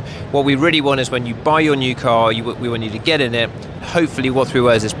to. So what we really want is when you buy your new car, we want you to get in it. Hopefully what 3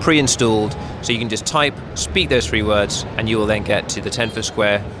 words is pre-installed, so you can just type, speak those 3 words, and you will then get to the 10-foot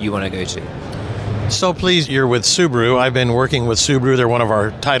square you want to go to. So pleased you're with Subaru. I've been working with Subaru. They're one of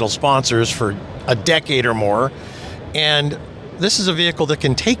our title sponsors for a decade or more. And this is a vehicle that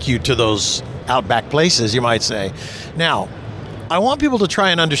can take you to those outback places, you might say. Now, I want people to try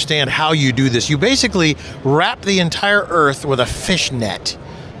and understand how you do this. You basically wrap the entire Earth with a fish net.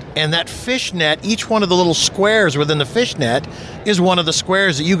 And that fish net, each one of the little squares within the fish net is one of the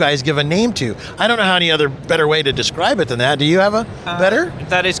squares that you guys give a name to. I don't know how any other better way to describe it than that. Do you have a better?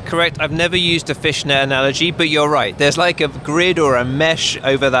 That is correct. I've never used a fishnet analogy, but you're right. There's like a grid or a mesh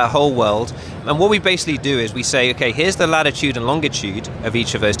over that whole world. And what we basically do is we say, okay, here's the latitude and longitude of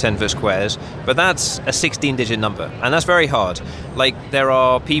each of those 10-foot squares, but that's a 16-digit number, and that's very hard. Like, there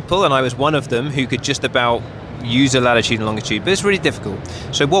are people, and I was one of them, who could just about use a latitude and longitude, but it's really difficult.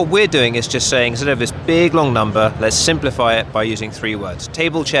 So what we're doing is just saying, instead of this big long number, let's simplify it by using 3 words.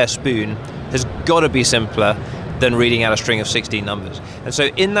 Table, chair, spoon has got to be simpler than reading out a string of 16 numbers. And so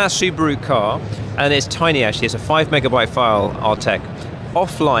in that Subaru car, and it's tiny actually, it's a 5 megabyte file, our tech,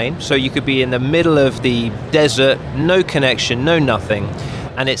 offline, so you could be in the middle of the desert, no connection, no nothing,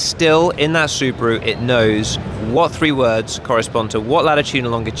 and it's still in that Subaru, it knows what 3 words correspond to what latitude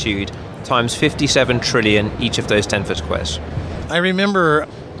and longitude times 57 trillion each of those 10-foot squares. I remember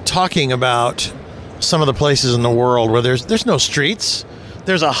talking about some of the places in the world where there's no streets,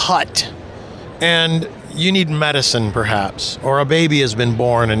 there's a hut, and you need medicine perhaps, or a baby has been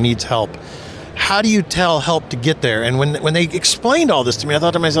born and needs help. How do you tell help to get there? And when they explained all this to me, I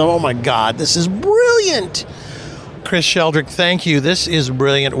thought to myself, oh my God, this is brilliant. Chris Sheldrick, thank you. This is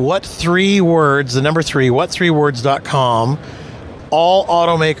brilliant. What 3 words, the number 3, what3words.com. All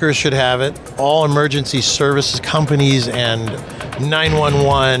automakers should have it. All emergency services companies and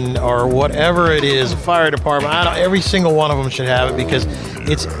 911 or whatever it is, fire department, every single one of them should have it because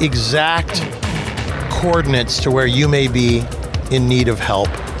it's exact coordinates to where you may be in need of help.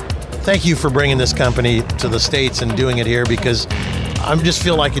 Thank you for bringing this company to the States and doing it here because I just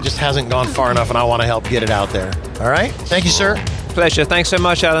feel like it just hasn't gone far enough and I want to help get it out there. All right? Thank you, sir. Pleasure. Thanks so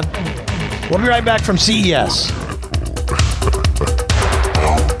much, Alan. We'll be right back from CES.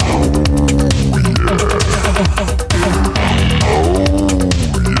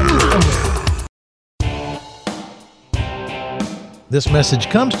 This message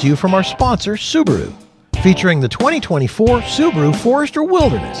comes to you from our sponsor, Subaru, featuring the 2024 Subaru Forester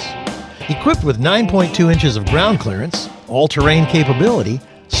Wilderness. Equipped with 9.2 inches of ground clearance, all-terrain capability,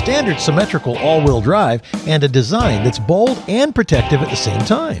 standard symmetrical all-wheel drive, and a design that's bold and protective at the same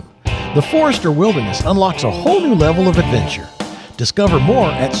time. The Forester Wilderness unlocks a whole new level of adventure. Discover more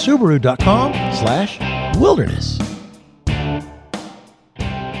at Subaru.com/wilderness.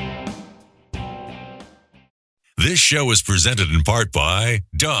 This show is presented in part by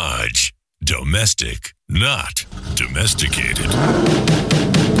Dodge. Domestic, not domesticated.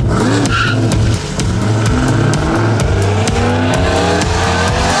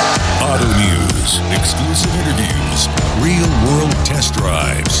 Auto news, exclusive interviews, real-world test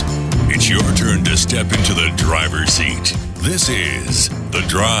drives. It's your turn to step into the driver's seat. This is The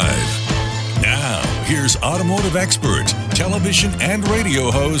Drive. Now, here's automotive expert, television and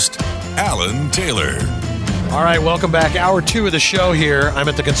radio host, Alan Taylor. All right, welcome back. Hour 2 of the show here. I'm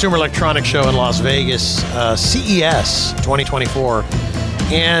at the Consumer Electronics Show in Las Vegas, CES 2024.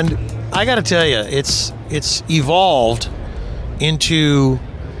 And I got to tell you, it's evolved into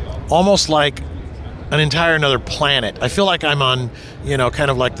almost like an entire another planet. I feel like I'm on, kind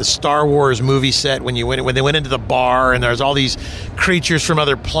of like the Star Wars movie set when they went into the bar and there's all these creatures from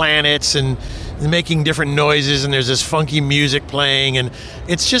other planets and making different noises, and there's this funky music playing, and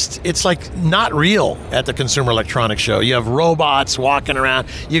it's like not real at the Consumer Electronics Show. You have robots walking around.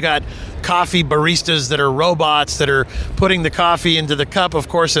 You got coffee baristas that are robots that are putting the coffee into the cup, of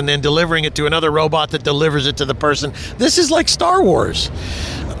course, and then delivering it to another robot that delivers it to the person. This is like Star Wars.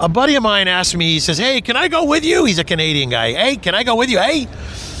 A buddy of mine asked me, he says, hey, can I go with you? He's a Canadian guy. Hey, can I go with you? Hey,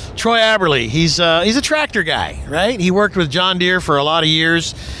 Troy Aberle, he's a tractor guy, right? He worked with John Deere for a lot of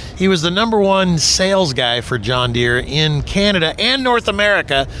years. He was the number 1 sales guy for John Deere in Canada and North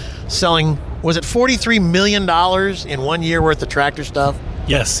America, selling, was it $43 million in 1 year worth of tractor stuff?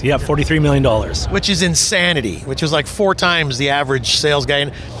 Yes, yeah, $43 million. Which is insanity, which is like 4 times the average sales guy.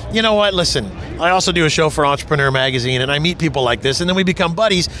 And you know what? Listen, I also do a show for Entrepreneur Magazine, and I meet people like this, and then we become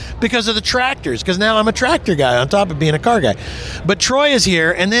buddies because of the tractors, because now I'm a tractor guy on top of being a car guy. But Troy is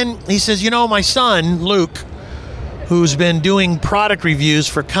here, and then he says, my son, Luke, who's been doing product reviews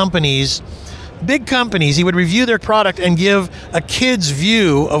for companies, big companies, he would review their product and give a kid's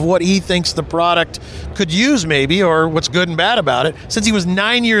view of what he thinks the product could use maybe, or what's good and bad about it, since he was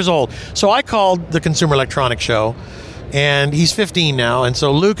 9 years old. So I called the Consumer Electronics Show, and he's 15 now, and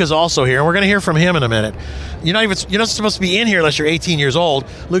so Luke is also here, and we're going to hear from him in a minute. You're not supposed to be in here unless you're 18 years old.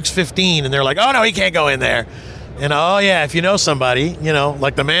 Luke's 15, and they're like, oh no, he can't go in there. And oh yeah, if you know somebody,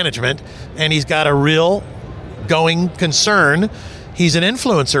 like the management, and he's got a real going concern, he's an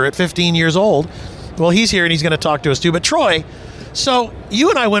influencer at 15 years old. Well, he's here and he's going to talk to us too. But Troy, so you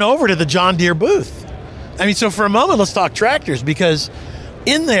and I went over to the John Deere booth. So for a moment, let's talk tractors, because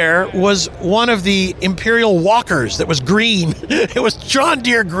in there was one of the Imperial Walkers that was green. It was John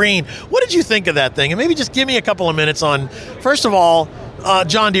Deere green. What did you think of that thing? And maybe just give me a couple of minutes on, first of all,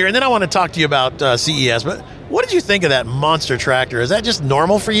 John Deere, and then I want to talk to you about CES. But what did you think of that monster tractor? Is that just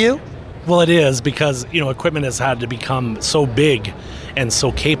normal for you? Well, it is, because equipment has had to become so big and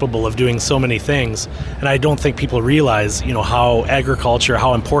so capable of doing so many things, and I don't think people realize how agriculture,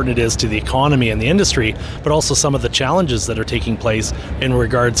 how important it is to the economy and the industry, but also some of the challenges that are taking place in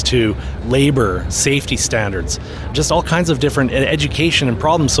regards to labor, safety standards, just all kinds of different education and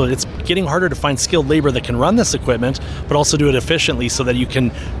problems. So it's getting harder to find skilled labor that can run this equipment, but also do it efficiently so that you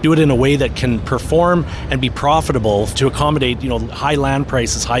can do it in a way that can perform and be profitable to accommodate high land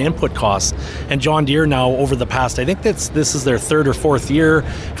prices, high input costs. And John Deere now, over the past, I think this is their 3rd or 4th year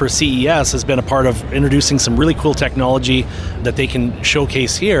for CES, has been a part of introducing some really cool technology that they can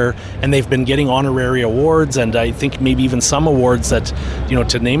showcase here, and they've been getting honorary awards, and I think maybe even some awards that,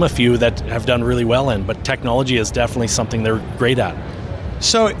 to name a few, that have done really well in. But technology is definitely something they're great at.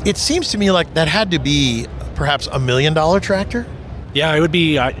 So it seems to me like that had to be perhaps $1 million tractor? Yeah, it would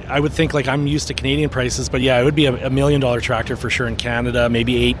be. I would think, I'm used to Canadian prices, but yeah, it would be a $1 million tractor for sure in Canada,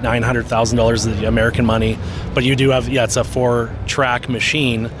 maybe $800,000-$900,000 of the American money. But you do have, it's a 4-track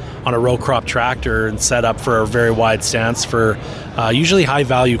machine on a row crop tractor and set up for a very wide stance for usually high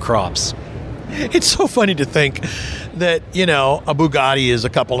value crops. It's so funny to think that, a Bugatti is a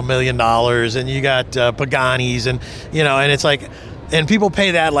couple of $1 million, and you got Paganis, and, and it's like, and people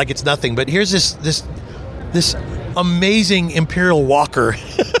pay that like it's nothing. But here's this amazing Imperial Walker.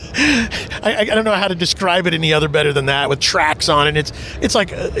 I don't know how to describe it any other better than that, with tracks on it. It's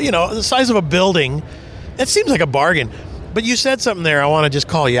like, the size of a building. It seems like a bargain. But you said something there I want to just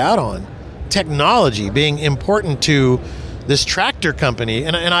call you out on. Technology being important to this tractor company.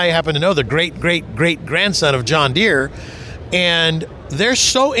 And I happen to know the great-great-great-grandson of John Deere. And they're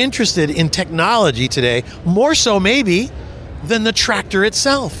so interested in technology today, more so maybe than the tractor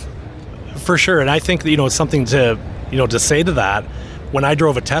itself. For sure, and I think something to to say to that. When I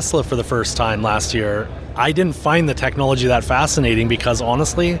drove a Tesla for the first time last year, I didn't find the technology that fascinating, because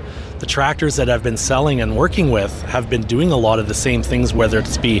honestly, the tractors that I've been selling and working with have been doing a lot of the same things, whether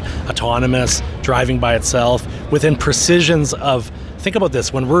it's be autonomous, driving by itself, within precisions of. Think about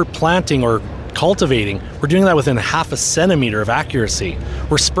this: when we're planting or cultivating, we're doing that within 0.5 centimeter of accuracy.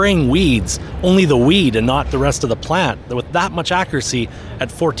 We're spraying weeds, only the weed and not the rest of the plant, with that much accuracy at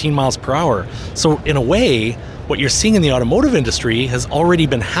 14 miles per hour. So in a way, what you're seeing in the automotive industry has already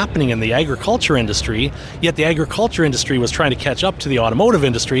been happening in the agriculture industry, yet the agriculture industry was trying to catch up to the automotive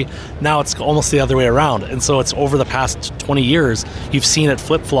industry. Now it's almost the other way around. And so it's over the past 20 years, you've seen it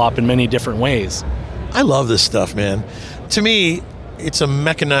flip-flop in many different ways. I love this stuff, man. To me, it's a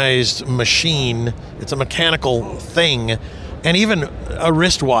mechanized machine. It's a mechanical thing. And even a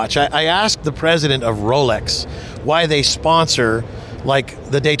wristwatch. I asked the president of Rolex why they sponsor like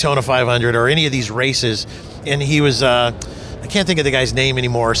the Daytona 500 or any of these races. And he was, I can't think of the guy's name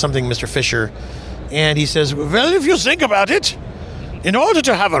anymore, something Mr. Fisher. And he says, well, if you think about it, In order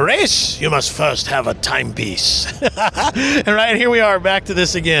to have a race, you must first have a timepiece. And right, here we are back to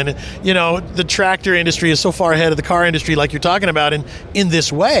this again. You know, the tractor industry is so far ahead of the car industry like you're talking about in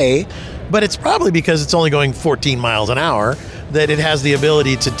this way, but it's probably because it's only going 14 miles an hour that it has the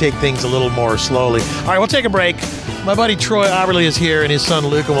ability to take things a little more slowly. All right, we'll take a break. My buddy Troy Oberle is here and his son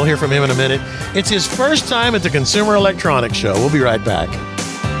Luke, and we'll hear from him in a minute. It's his first time at the Consumer Electronics Show. We'll be right back.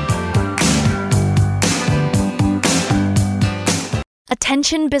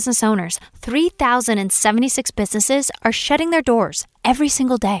 Attention business owners, 3,076 businesses are shutting their doors every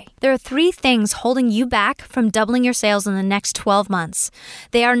single day. There are 3 things holding you back from doubling your sales in the next 12 months.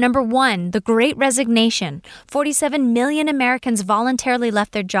 They are number 1, the Great Resignation. 47 million Americans voluntarily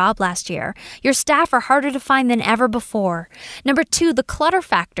left their job last year. Your staff are harder to find than ever before. Number 2, the clutter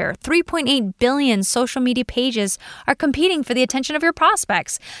factor. 3.8 billion social media pages are competing for the attention of your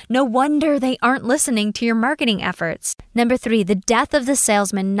prospects. No wonder they aren't listening to your marketing efforts. Number 3, the death of the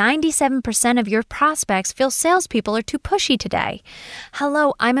salesman. 97% of your prospects feel salespeople are too pushy today.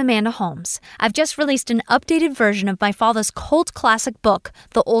 Hello, I'm Amanda Holmes. I've just released an updated version of my father's cult classic book,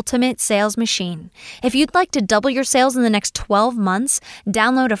 The Ultimate Sales Machine. If you'd like to double your sales in the next 12 months,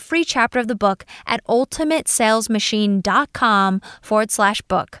 download a free chapter of the book at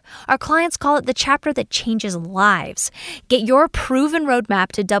ultimatesalesmachine.com/book. Our clients call it the chapter that changes lives. Get your proven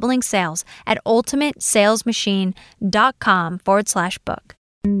roadmap to doubling sales at ultimatesalesmachine.com/book.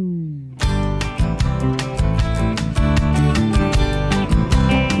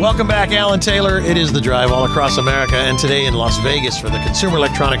 Welcome back, Alan Taylor. It is The Drive all across America, and today in Las Vegas for the Consumer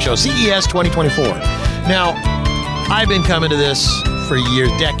Electronics Show, CES 2024. Now, I've been coming to this for years,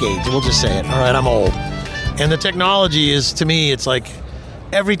 decades, we'll just say it. All right, I'm old. And the technology is, to me, it's like,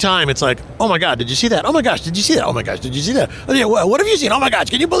 every time it's like, oh my God, did you see that? Oh my gosh, did you see that? Oh my gosh, did you see that? Oh, yeah, what have you seen? Oh my gosh,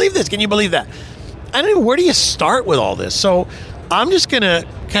 can you believe this? Can you believe that? I don't know, where do you start with all this? So I'm just going to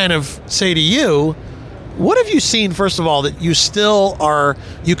kind of say to you, what have you seen, first of all, that you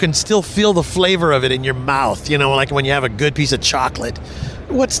can still feel the flavor of it in your mouth, you know, like when you have a good piece of chocolate?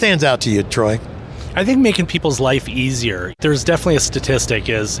 What stands out to you, Troy? I think making people's life easier. There's definitely a statistic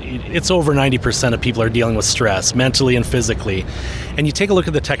is it's over 90% of people are dealing with stress, mentally and physically. And you take a look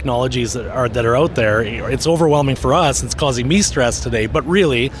at the technologies that are out there, it's overwhelming for us, it's causing me stress today, but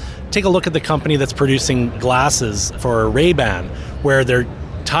really, take a look at the company that's producing glasses for Ray-Ban, where they're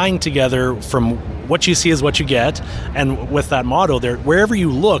tying together from what you see is what you get, and with that motto there, wherever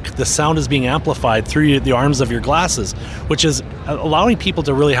you look, the sound is being amplified through the arms of your glasses, which is allowing people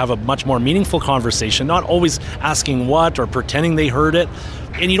to really have a much more meaningful conversation, not always asking what or pretending they heard it.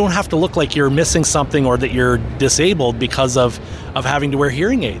 And you don't have to look like you're missing something or that you're disabled because of having to wear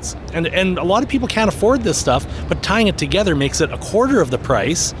hearing aids. And a lot of people can't afford this stuff, but tying it together makes it a quarter of the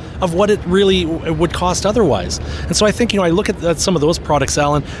price of what it really would cost otherwise. And so I think, I look at some of those products,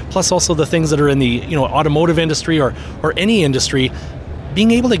 Alan, plus also the things that are in the automotive industry or any industry,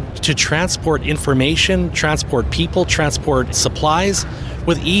 being able to transport information, transport people, transport supplies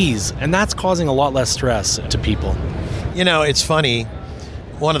with ease. And that's causing a lot less stress to people. It's funny.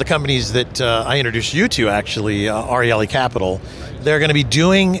 One of the companies that I introduced you to, actually, Ariely Capital, they're going to be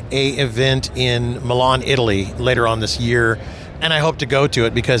doing an event in Milan, Italy later on this year, and I hope to go to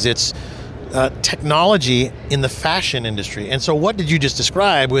it because it's technology in the fashion industry. And so what did you just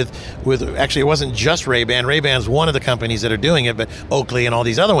describe with actually, it wasn't just Ray-Ban. Ray-Ban's one of the companies that are doing it, but Oakley and all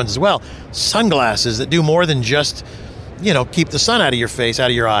these other ones as well. Sunglasses that do more than just, keep the sun out of your face, out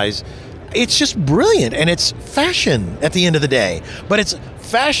of your eyes. It's just brilliant, and it's fashion at the end of the day. But it's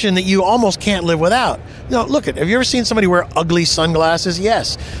fashion that you almost can't live without. Look have you ever seen somebody wear ugly sunglasses?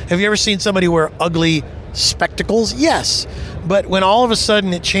 Yes. Have you ever seen somebody wear ugly spectacles? Yes. But when all of a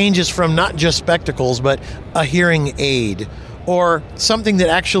sudden it changes from not just spectacles, but a hearing aid, or something that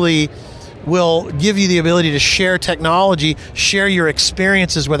actually will give you the ability to share technology, share your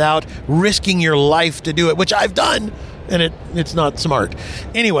experiences without risking your life to do it, which I've done. And it's not smart.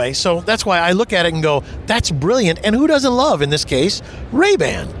 Anyway, so that's why I look at it and go, that's brilliant. And who doesn't love, in this case,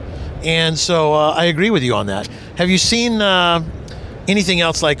 Ray-Ban? And so I agree with you on that. Have you seen anything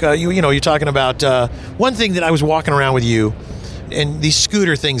else like, you're talking about one thing that I was walking around with you, and these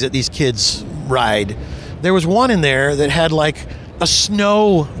scooter things that these kids ride. There was one in there that had like a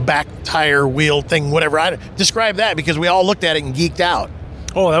snow back tire wheel thing, whatever. I describe that because we all looked at it and geeked out.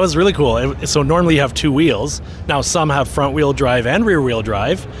 Oh, that was really cool. So normally you have two wheels. Now some have front wheel drive and rear wheel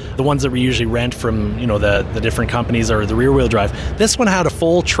drive. The ones that we usually rent from, the different companies are the rear wheel drive. This one had a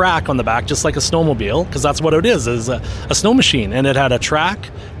full track on the back, just like a snowmobile, because that's what it is a snow machine. And it had a track,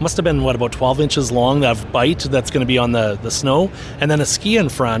 must have been, about 12 inches long, that bite that's going to be on the snow, and then a ski in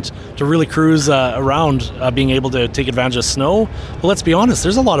front to really cruise around, being able to take advantage of snow. But let's be honest,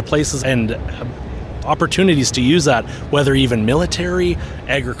 there's a lot of places and opportunities to use that, whether even military,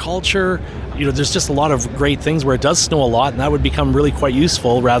 agriculture. There's just a lot of great things where it does snow a lot, and that would become really quite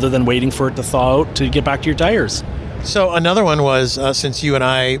useful rather than waiting for it to thaw out to get back to your tires. So another one was, since you and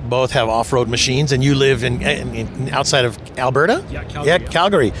I both have off-road machines, and you live in outside of Alberta? Yeah, Calgary.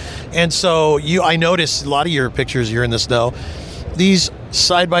 Calgary. And so I noticed a lot of your pictures, you're in the snow. These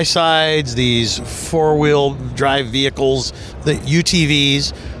side-by-sides, these four-wheel drive vehicles, the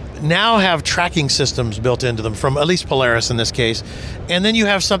UTVs, now have tracking systems built into them, from at least Polaris in this case. And then you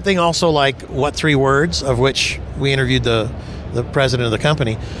have something also like What 3 Words, of which we interviewed the president of the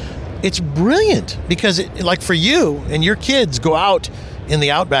company. It's brilliant because like for you and your kids go out in the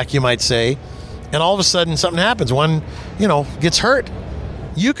outback, you might say, and all of a sudden something happens. One, gets hurt.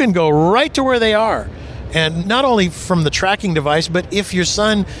 You can go right to where they are. And not only from the tracking device, but if your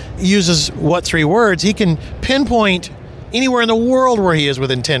son uses What 3 Words, he can pinpoint anywhere in the world where he is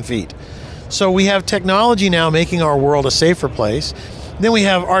within 10 feet. So we have technology now making our world a safer place. Then we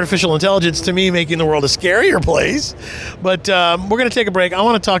have artificial intelligence, to me, making the world a scarier place. But we're going to take a break. I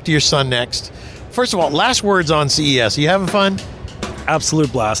want to talk to your son next. First of all, last words on CES. Are you having fun?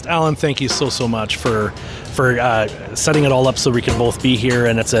 Absolute blast. Alan, thank you so much for setting it all up so we could both be here,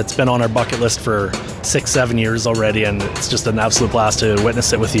 and it's been on our bucket list for 6-7 years already, and it's just an absolute blast to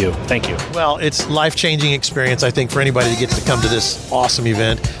witness it with you. Thank you. Well, it's life-changing experience, I think, for anybody that gets to come to this awesome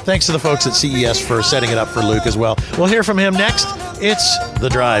event. Thanks to the folks at CES for setting it up for Luke as well. We'll hear from him next. It's The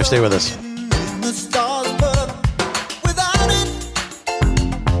Drive. Stay with us.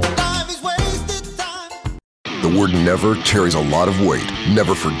 The word never carries a lot of weight.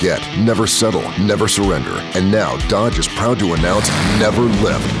 Never forget, never settle, never surrender. And now Dodge is proud to announce Never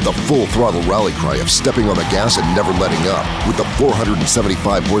Lift, the full throttle rally cry of stepping on the gas and never letting up. With the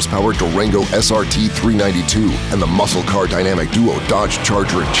 475 horsepower Durango SRT 392 and the muscle car dynamic duo Dodge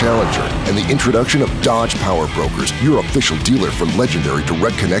Charger and Challenger, and the introduction of Dodge Power Brokers, your official dealer for legendary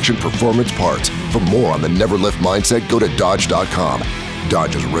direct connection performance parts. For more on the Never Lift mindset, go to Dodge.com.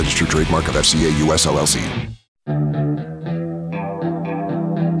 Dodge is a registered trademark of FCA US LLC.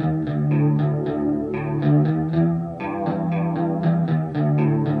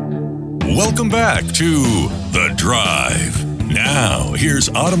 Welcome back to The Drive. Now, here's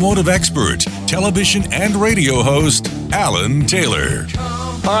automotive expert, television and radio host, Alan Taylor.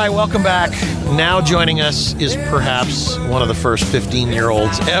 All right, welcome back. Now joining us is perhaps one of the first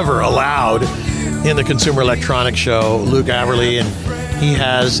 15-year-olds ever allowed in the Consumer Electronics Show, Luke Averly, and he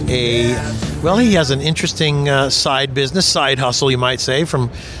has an interesting side business, side hustle, you might say,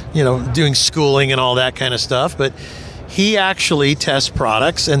 from, doing schooling and all that kind of stuff, but he actually tests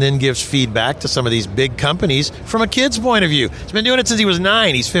products and then gives feedback to some of these big companies from a kid's point of view. He's been doing it since he was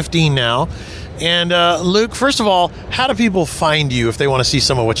 9. He's 15 now. And Luke, first of all, how do people find you if they want to see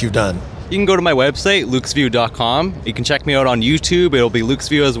some of what you've done? You can go to my website, lukesview.com. You can check me out on YouTube. It'll be Luke's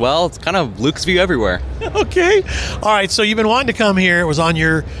View as well. It's kind of Luke's View everywhere. Okay. All right. So you've been wanting to come here. It was on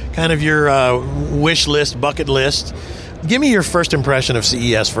your wish list, bucket list. Give me your first impression of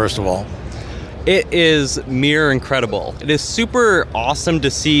CES, first of all. It is mere incredible. It is super awesome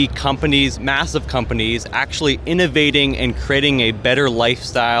to see companies, massive companies, actually innovating and creating a better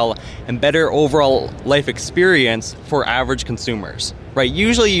lifestyle and better overall life experience for average consumers. Right?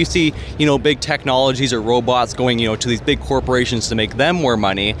 Usually you see, big technologies or robots going, to these big corporations to make them more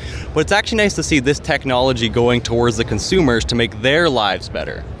money. But it's actually nice to see this technology going towards the consumers to make their lives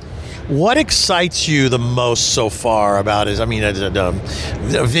better. What excites you the most so far about it?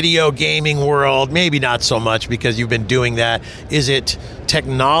 The video gaming world, maybe not so much because you've been doing that. Is it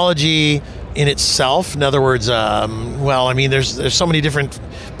technology in itself? In other words, there's so many different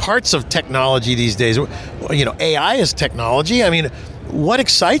parts of technology these days. AI is technology. What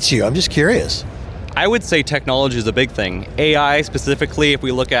excites you? I'm just curious. I would say technology is a big thing. AI specifically, if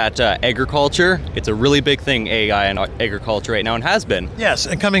we look at agriculture, it's a really big thing, AI in agriculture right now, and has been. Yes,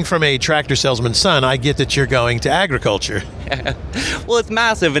 and coming from a tractor salesman's son, I get that you're going to agriculture. Well, it's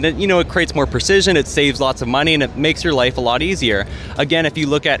massive, and it creates more precision, it saves lots of money, and it makes your life a lot easier. Again, if you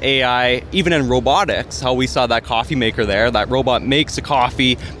look at AI, even in robotics, how we saw that coffee maker there, that robot makes the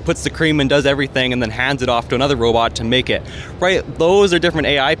coffee, puts the cream and does everything, and then hands it off to another robot to make it. Right? Those are different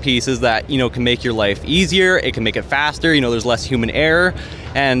AI pieces that, can make your life easier. It can make it faster. There's less human error,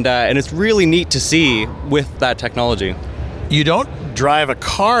 and it's really neat to see with that technology. You don't drive a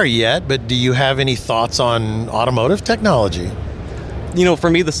car yet, but do you have any thoughts on automotive technology? For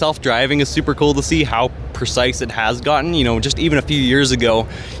me, the self-driving is super cool to see how precise it has gotten. Just even a few years ago,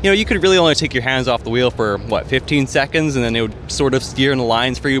 you could really only take your hands off the wheel for 15 seconds, and then it would sort of steer in the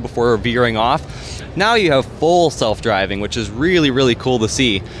lines for you before veering off. Now you have full self-driving, which is really, really cool to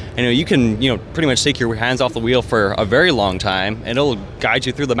see. You can, pretty much take your hands off the wheel for a very long time, and it'll guide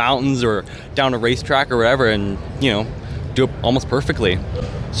you through the mountains or down a racetrack or whatever, and, do it almost perfectly.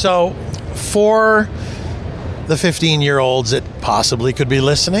 So, for the 15-year-olds that possibly could be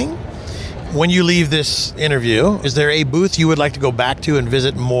listening, when you leave this interview, is there a booth you would like to go back to and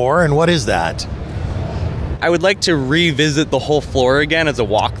visit more, and what is that? I would like to revisit the whole floor again as a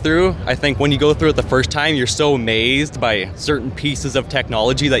walkthrough. I think when you go through it the first time, you're so amazed by certain pieces of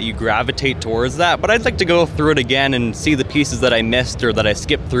technology that you gravitate towards that. But I'd like to go through it again and see the pieces that I missed or that I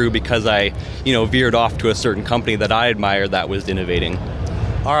skipped through because I, veered off to a certain company that I admired that was innovating.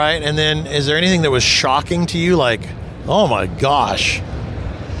 All right, and then is there anything that was shocking to you, like, oh my gosh?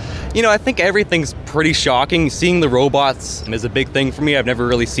 I think everything's pretty shocking. Seeing the robots is a big thing for me. I've never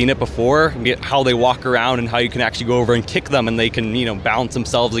really seen it before. How they walk around and how you can actually go over and kick them and they can, balance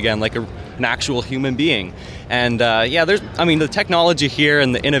themselves again like an actual human being. And the technology here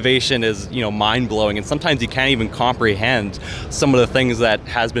and the innovation is, mind-blowing. And sometimes you can't even comprehend some of the things that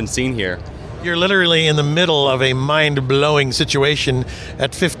has been seen here. You're literally in the middle of a mind-blowing situation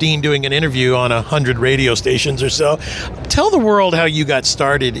at 15 doing an interview on 100 radio stations or so. Tell the world how you got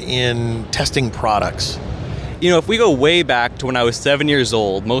started in testing products. If we go way back to when I was 7 years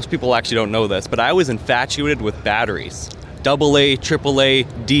old, most people actually don't know this, but I was infatuated with batteries. AA, AAA,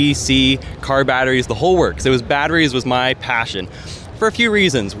 DC, car batteries, the whole works. Batteries was my passion. For a few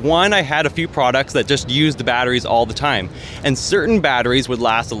reasons. One, I had a few products that just used the batteries all the time. And certain batteries would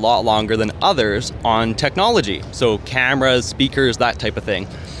last a lot longer than others on technology. So cameras, speakers, that type of thing.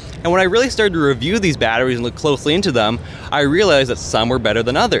 And when I really started to review these batteries and look closely into them, I realized that some were better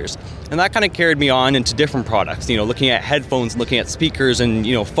than others. And that kind of carried me on into different products, looking at headphones and looking at speakers and,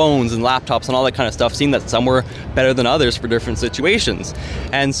 phones and laptops and all that kind of stuff, seeing that some were better than others for different situations.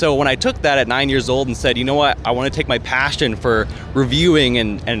 And so when I took that at 9 years old and said, you know what, I want to take my passion for reviewing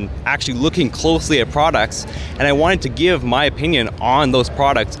and actually looking closely at products, and I wanted to give my opinion on those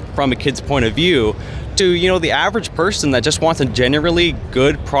products from a kid's point of view, to, the average person that just wants a generally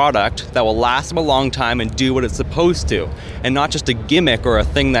good product that will last them a long time and do what it's supposed to, and not just a gimmick or a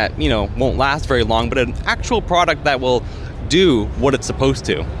thing that, won't last very long, but an actual product that will do what it's supposed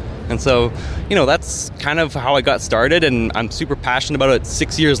to. And so, that's kind of how I got started, and I'm super passionate about it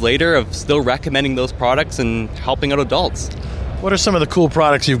 6 years later of still recommending those products and helping out adults. What are some of the cool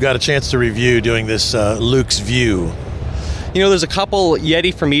products you've got a chance to review doing this Luke's View? There's a couple.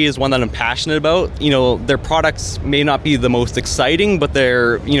 Yeti for me is one that I'm passionate about. Their products may not be the most exciting, but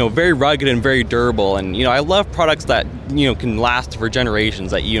they're, very rugged and very durable. And, I love products that, can last for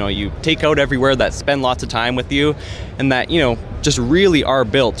generations, that, you take out everywhere, that spend lots of time with you, and that, just really are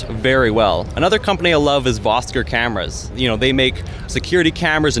built very well. Another company I love is Vosker Cameras. They make security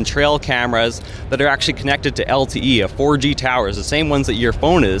cameras and trail cameras that are actually connected to LTE, a 4G towers, the same ones that your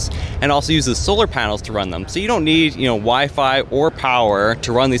phone is, and also uses solar panels to run them. So you don't need, Wi-Fi or power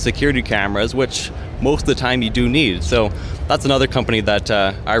to run these security cameras, which most of the time you do need. So that's another company that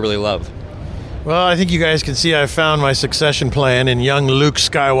I really love. Well, I think you guys can see I found my succession plan in young Luke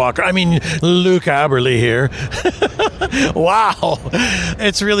Skywalker. I mean, Luke Aberle here. Wow.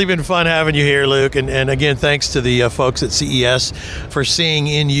 It's really been fun having you here, Luke. And again, thanks to the folks at CES for seeing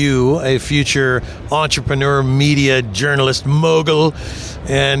in you a future entrepreneur, media, journalist, mogul.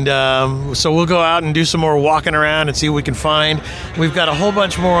 And so we'll go out and do some more walking around and see what we can find. We've got a whole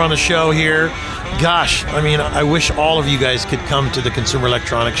bunch more on the show here. Gosh, I wish all of you guys could come to the Consumer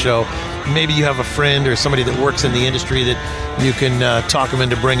Electronics Show. Maybe you have a friend or somebody that works in the industry that you can talk them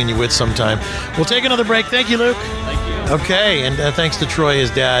into bringing you with sometime. We'll take another break. Thank you, Luke. Thank you. Okay, and thanks to Troy,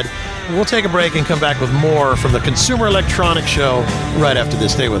 his dad. We'll take a break and come back with more from the Consumer Electronics Show right after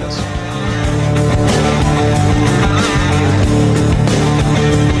this. Stay with us.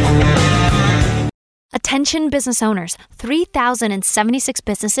 Attention business owners, 3,076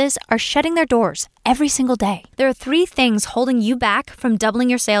 businesses are shutting their doors every single day. There are 3 things holding you back from doubling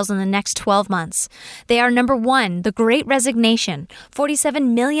your sales in the next 12 months. They are number 1, the Great Resignation.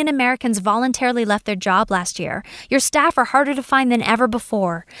 47 million Americans voluntarily left their job last year. Your staff are harder to find than ever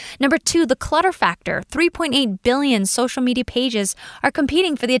before. Number 2, the clutter factor. 3.8 billion social media pages are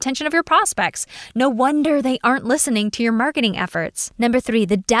competing for the attention of your prospects. No wonder they aren't listening to your marketing efforts. Number 3,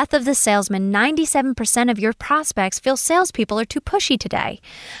 the death of the salesman. 97% of your prospects feel salespeople are too pushy today.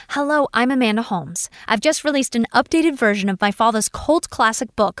 Hello, I'm Amanda Holmes. I've just released an updated version of my father's cult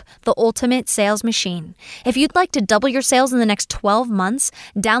classic book, The Ultimate Sales Machine. If you'd like to double your sales in the next 12 months,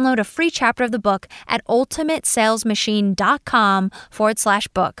 download a free chapter of the book at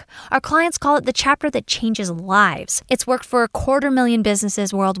ultimatesalesmachine.com/book. Our clients call it the chapter that changes lives. It's worked for 250,000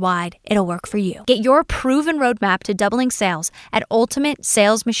 businesses worldwide. It'll work for you. Get your proven roadmap to doubling sales at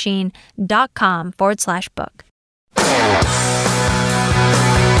ultimatesalesmachine.com/book.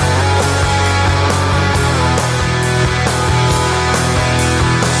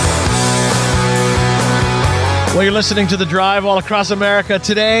 Well, you're listening to The Drive all across America.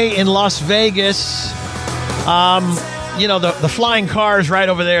 Today in Las Vegas, the flying cars right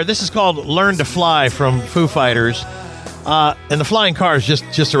over there. This is called Learn to Fly from Foo Fighters. And the flying car is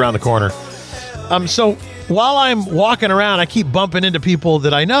just around the corner. So while I'm walking around, I keep bumping into people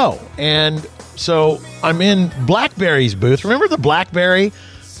that I know. And so I'm in BlackBerry's booth. Remember the BlackBerry?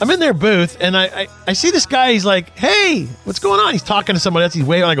 I'm in their booth, and I see this guy. He's like, hey, what's going on? He's talking to someone else. He's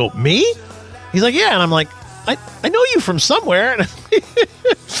waving. I go, me? He's like, yeah. And I'm like, I know you from somewhere. And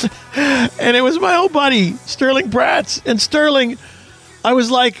it was my old buddy, Sterling Bratz. And Sterling, I was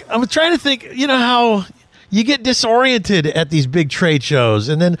trying to think, how you get disoriented at these big trade shows.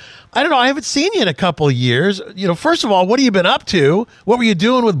 And then, I don't know, I haven't seen you in a couple of years. First of all, what have you been up to? What were you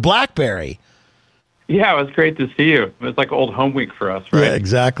doing with BlackBerry? Yeah, it was great to see you. It was like old home week for us, right? Yeah,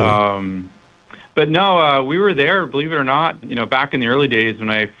 exactly. But no, we were there, believe it or not, back in the early days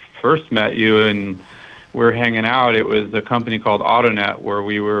when I first met you and we were hanging out. It was a company called AutoNet where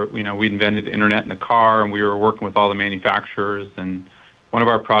we were, we invented the internet in the car, and we were working with all the manufacturers. And one of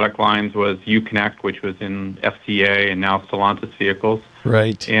our product lines was Uconnect, which was in FCA and now Stellantis vehicles.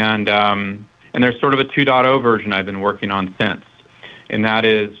 Right. And there's sort of a 2.0 version I've been working on since, and that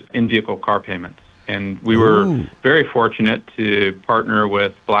is in-vehicle car payments. And we were very fortunate to partner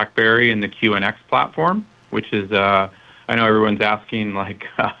with BlackBerry and the QNX platform, which is, I know everyone's asking, I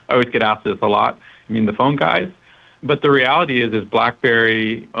always get asked this a lot, the phone guys. But the reality is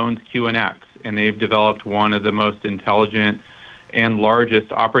BlackBerry owns QNX, and they've developed one of the most intelligent and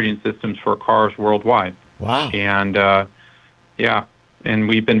largest operating systems for cars worldwide. Wow. And, and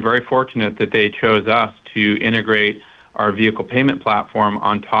we've been very fortunate that they chose us to integrate our vehicle payment platform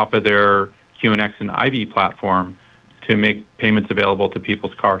on top of their QNX and IV platform to make payments available to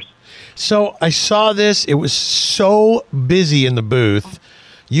people's cars. So I saw this. It was so busy in the booth.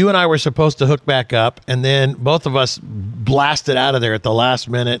 You and I were supposed to hook back up, and then both of us blasted out of there at the last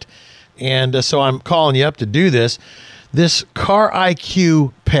minute. And so I'm calling you up to do this Car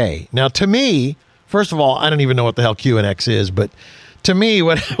IQ Pay. Now, to me, first of all, I don't even know what the hell QNX is, but to me,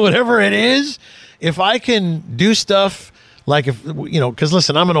 whatever it is, if I can do stuff like because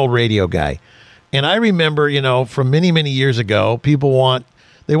listen, I'm an old radio guy, and I remember, from many, many years ago, they want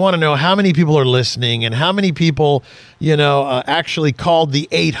to know how many people are listening and how many people, actually called the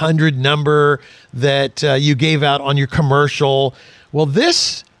 800 number that you gave out on your commercial. Well,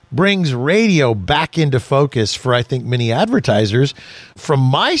 this brings radio back into focus for, I think, many advertisers from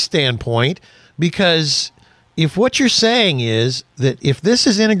my standpoint, because if what you're saying is that if this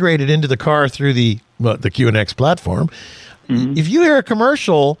is integrated into the car through the QNX platform, if you hear a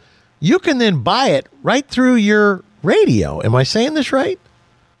commercial, you can then buy it right through your radio. Am I saying this right?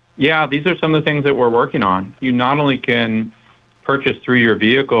 Yeah, these are some of the things that we're working on. You not only can purchase through your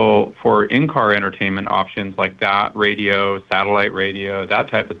vehicle for in-car entertainment options like that, radio, satellite radio, that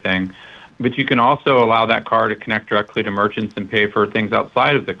type of thing, but you can also allow that car to connect directly to merchants and pay for things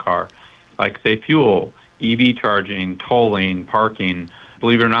outside of the car, like, say, fuel, EV charging, tolling, parking.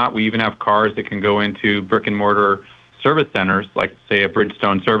 Believe it or not, we even have cars that can go into brick-and-mortar service centers, like, say, a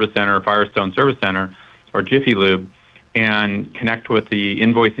Bridgestone Service Center, Firestone Service Center, or Jiffy Lube, and connect with the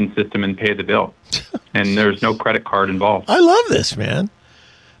invoicing system and pay the bill. And there's no credit card involved. I love this, man.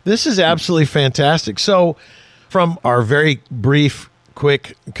 This is absolutely fantastic. So from our very brief,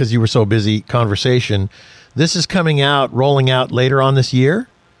 quick, because you were so busy, conversation, this is rolling out later on this year?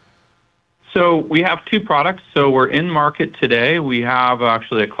 So we have 2 products. So we're in market today. We have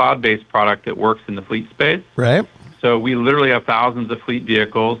actually a cloud-based product that works in the fleet space. Right. So we literally have thousands of fleet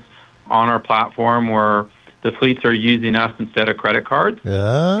vehicles on our platform where the fleets are using us instead of credit cards,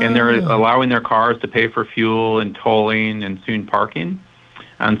 and they're allowing their cars to pay for fuel and tolling and soon parking.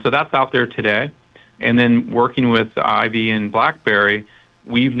 And so that's out there today. And then working with Ivy and BlackBerry,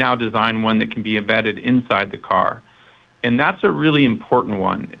 we've now designed one that can be embedded inside the car. And that's a really important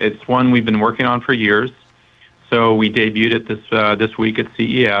one. It's one we've been working on for years. So we debuted it this week at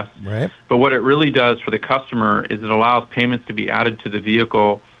CES. Right. But what it really does for the customer is it allows payments to be added to the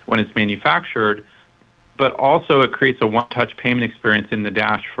vehicle when it's manufactured, but also it creates a one-touch payment experience in the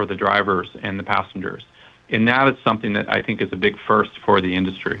dash for the drivers and the passengers. And that is something that I think is a big first for the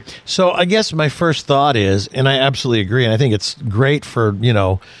industry. So I guess my first thought is, and I absolutely agree, and I think it's great for,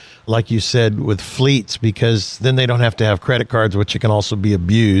 like you said, with fleets, because then they don't have to have credit cards, which can also be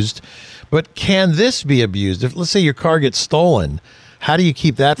abused. But can this be abused? If, let's say your car gets stolen, how do you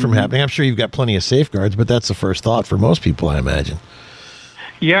keep that from happening? I'm sure you've got plenty of safeguards, but that's the first thought for most people, I imagine.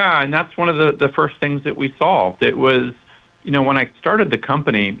 Yeah, and that's one of the first things that we solved. It was, when I started the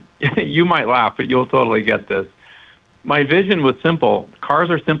company, you might laugh, but you'll totally get this. My vision was simple. Cars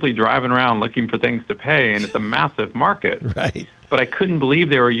are simply driving around looking for things to pay, and it's a massive market. Right. But I couldn't believe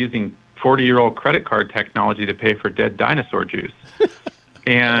they were using 40-year-old credit card technology to pay for dead dinosaur juice.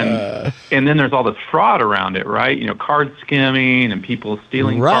 And then there's all this fraud around it, right? Card skimming and people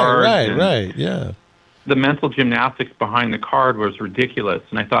stealing cards. Right, yeah. The mental gymnastics behind the card was ridiculous,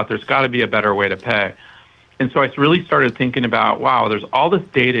 and I thought there's got to be a better way to pay. And so I really started thinking about, wow, there's all this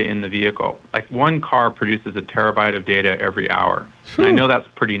data in the vehicle. Like one car produces a terabyte of data every hour. And I know that's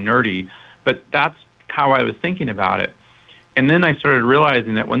pretty nerdy, but that's how I was thinking about it. And then I started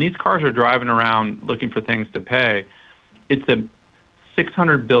realizing that when these cars are driving around looking for things to pay, it's a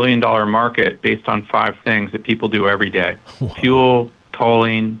 $600 billion market based on 5 things that people do every day. Wow. Fuel,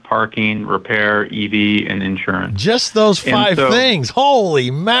 tolling, parking, repair, EV, and insurance. Just those 5 things.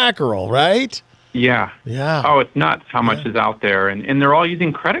 Holy mackerel, right? Yeah. Yeah. Oh, it's nuts how much is out there. And they're all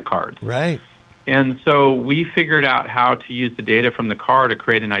using credit cards. Right. And so we figured out how to use the data from the car to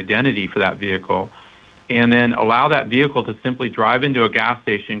create an identity for that vehicle and then allow that vehicle to simply drive into a gas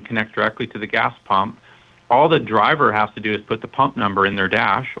station, connect directly to the gas pump. All the driver has to do is put the pump number in their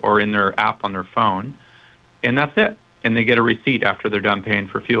dash or in their app on their phone, and that's it. And they get a receipt after they're done paying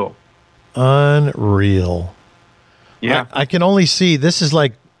for fuel. Unreal. Yeah. I can only see, this is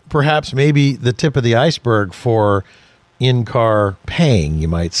like perhaps maybe the tip of the iceberg for in-car paying, you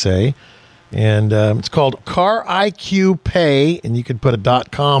might say. And it's called Car IQ Pay, and you can put a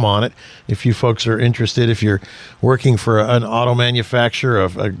 .com on it if you folks are interested. If you're working for an auto manufacturer,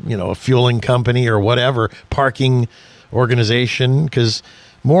 a fueling company or whatever, parking organization, because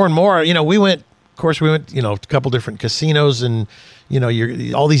more and more, we went, a couple different casinos, and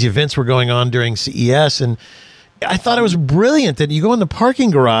all these events were going on during CES, and I thought it was brilliant that you go in the parking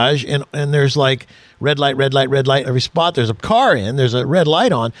garage and there's like red light, every spot. There's a car there's a red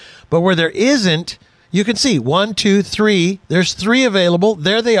light on. But where there isn't, you can see 1, 2, 3. There's 3 available.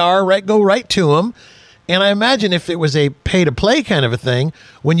 There they are, right? Go right to them. And I imagine if it was a pay-to-play kind of a thing,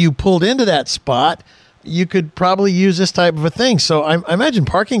 when you pulled into that spot, you could probably use this type of a thing. So I imagine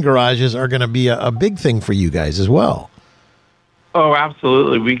parking garages are going to be a big thing for you guys as well. Oh,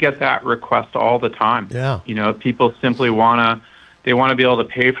 absolutely. We get that request all the time. Yeah. People simply want to be able to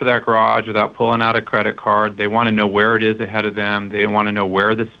pay for that garage without pulling out a credit card. They want to know where it is ahead of them. They want to know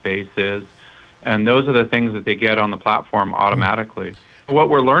where the space is. And those are the things that they get on the platform automatically. What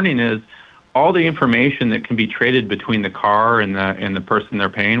we're learning is all the information that can be traded between the car and the person they're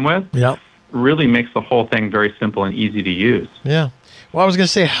paying with really makes the whole thing very simple and easy to use. Yeah. Well, I was going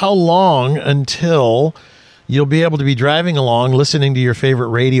to say, how long until you'll be able to be driving along, listening to your favorite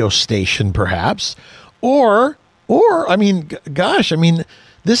radio station, perhaps, or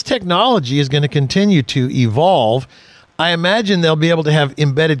this technology is going to continue to evolve. I imagine they'll be able to have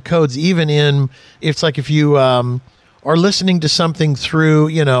embedded codes even in, it's like if you are listening to something through,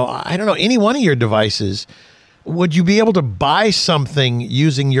 any one of your devices, would you be able to buy something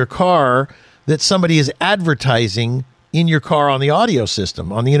using your car that somebody is advertising in your car on the audio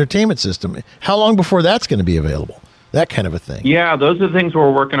system, on the entertainment system? How long before that's going to be available? That kind of a thing. Yeah, those are the things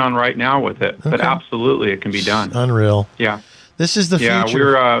we're working on right now with it. Okay. But absolutely, it can be done. Unreal. Yeah. This is the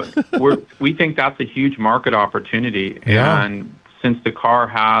future. Yeah, we think that's a huge market opportunity. Yeah. And since the car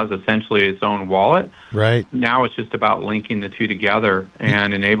has essentially its own wallet, right, now it's just about linking the two together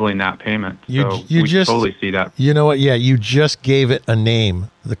and enabling that payment. You we just totally see that. You know what? Yeah, you just gave it a name.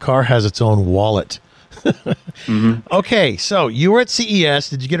 The car has its own wallet. Mm-hmm. Okay, so you were at CES.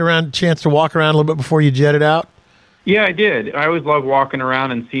 Did you get a chance to walk around a little bit before you jetted out? Yeah, I did. I always love walking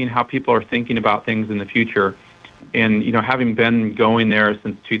around and seeing how people are thinking about things in the future. And, having been going there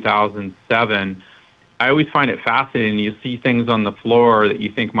since 2007, I always find it fascinating. You see things on the floor that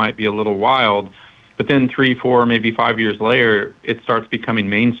you think might be a little wild, but then 3, 4, maybe 5 years later, it starts becoming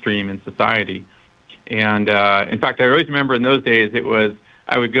mainstream in society. And in fact, I always remember in those days,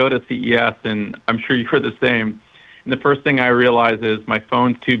 I would go to CES, and I'm sure you were the same. And the first thing I realized is my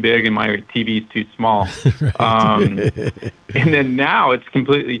phone's too big and my TV's too small. And then now it's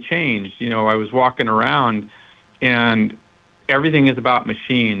completely changed. You know, I was walking around, and everything is about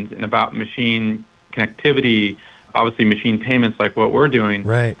machines and about machine connectivity, obviously machine payments like what we're doing.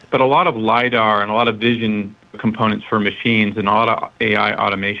 Right. But a lot of LiDAR and a lot of vision components for machines and a lot of AI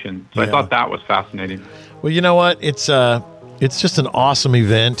automation. So I thought that was fascinating. Well, you know what? It's just an awesome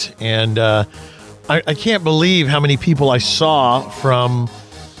event, and I can't believe how many people I saw from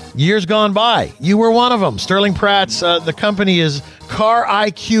years gone by. You were one of them. Sterling Pratt's, the company is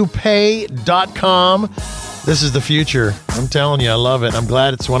cariqpay.com. This is the future. I'm telling you, I love it. I'm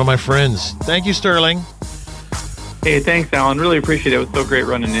glad it's one of my friends. Thank you, Sterling. Hey, thanks, Alan. Really appreciate it. It was so great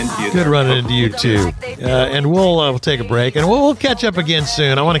running into you. Good running into you, too. And we'll take a break, and we'll catch up again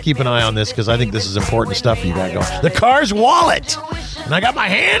soon. I want to keep an eye on this because I think this is important stuff you got going. The car's wallet, and I got my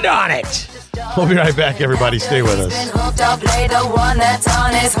hand on it. We'll be right back, everybody. Stay with us.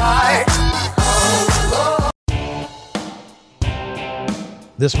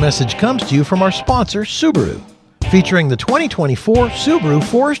 This message comes to you from our sponsor, Subaru, featuring the 2024 Subaru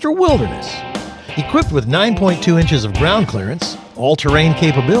Forester Wilderness. Equipped with 9.2 inches of ground clearance, all-terrain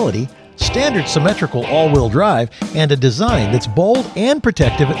capability, standard symmetrical all-wheel drive, and a design that's bold and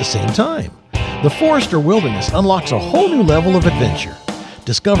protective at the same time, the Forester Wilderness unlocks a whole new level of adventure.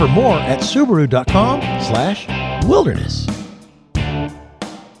 Discover more at Subaru.com/wilderness.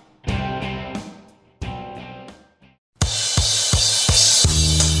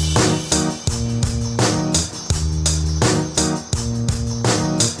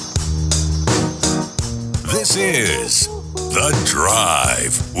 This is The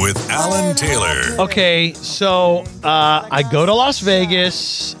Drive with Alan Taylor. Okay, so I go to Las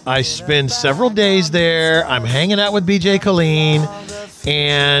Vegas. I spend several days there. I'm hanging out with BJ Colleen,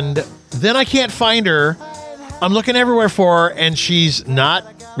 and then I can't find her. I'm looking everywhere for her, and she's not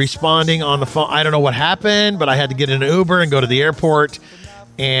responding on the phone. I don't know what happened, but I had to get in an Uber and go to the airport,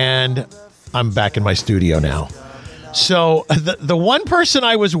 and I'm back in my studio now. So the one person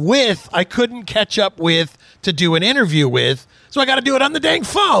I was with, I couldn't catch up with to do an interview with, so I got to do it on the dang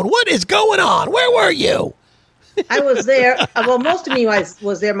phone. What is going on? Where were you? I was there. Well, most of me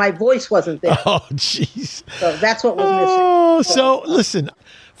was there. My voice wasn't there. Oh, jeez. So that's what was missing. Oh, so listen,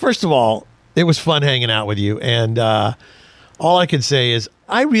 first of all, it was fun hanging out with you. And all I can say is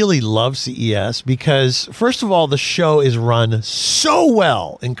I really love CES because, first of all, the show is run so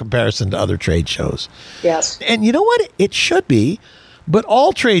well in comparison to other trade shows. Yes. And you know what? It should be. But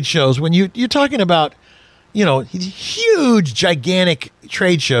all trade shows, when you're talking about, you know, huge, gigantic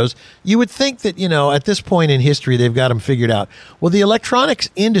trade shows, you would think that, you know, at this point in history, they've got them figured out. Well, the electronics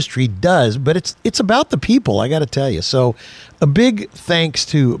industry does, but it's about the people, I got to tell you. So a big thanks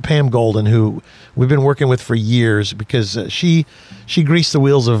to Pam Golden, who we've been working with for years, because she greased the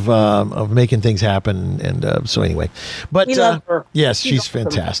wheels of making things happen. And so anyway, but We love her. yes, We she's love her.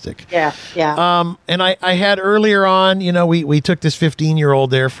 fantastic. Yeah, yeah. And I had earlier on, you know, we took this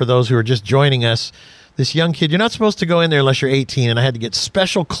 15-year-old there for those who are just joining us. This young kid, you're not supposed to go in there unless you're 18, and I had to get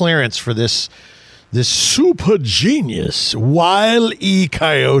special clearance for this super genius Wile E.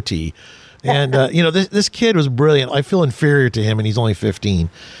 Coyote. And, you know, this kid was brilliant. I feel inferior to him, and he's only 15.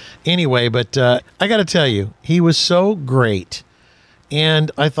 Anyway, but I got to tell you, he was so great.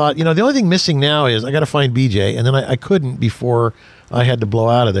 And I thought, you know, the only thing missing now is I got to find BJ, and then I couldn't before I had to blow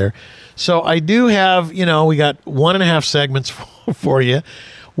out of there. So I do have, you know, we got 1.5 segments for you.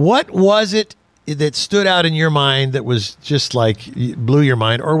 What was it that stood out in your mind that was just like blew your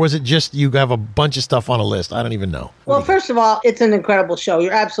mind, or was it just you have a bunch of stuff on a list? I don't even know. Well, first of all, it's an incredible show.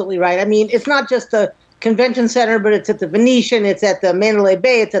 You're absolutely right. I mean, it's not just the convention center, but it's at the Venetian, it's at the Mandalay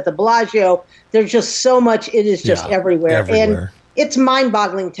Bay, it's at the Bellagio. There's just so much. It is just everywhere. And it's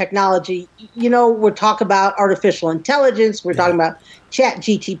mind-boggling technology. You know, we're talking about artificial intelligence. We're talking about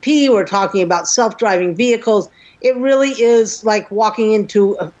ChatGPT. We're talking about self-driving vehicles. It really is like walking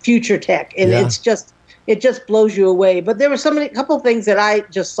into a future tech, and it just blows you away. But there were a couple of things that I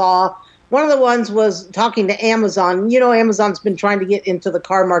just saw. One of the ones was talking to Amazon. You know, Amazon's been trying to get into the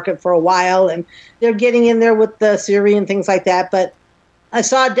car market for a while, and they're getting in there with the Siri and things like that. But I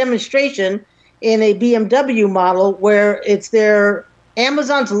saw a demonstration in a BMW model where it's their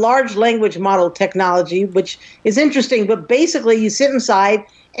Amazon's large language model technology, which is interesting. But basically, you sit inside,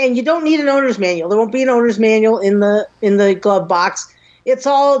 and you don't need an owner's manual. There won't be an owner's manual in the glove box. it's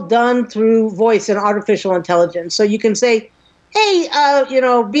all done through voice and artificial intelligence. So you can say, hey,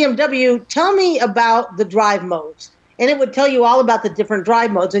 BMW, tell me about the drive modes. And it would tell you all about the different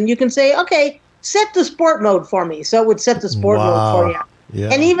drive modes. And you can say, okay, set the sport mode for me. So it would set the sport mode for you.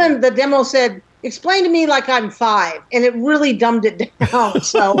 Yeah. And even the demo said, explain to me like I'm 5. And it really dumbed it down.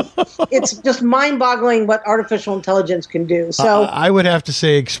 So it's just mind-boggling what artificial intelligence can do. So I would have to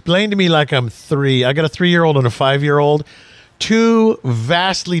say, explain to me like I'm 3. I got a 3-year-old and a 5-year-old. 2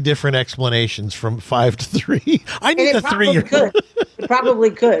 vastly different explanations from 5 to 3. I need a 3-year-old. It probably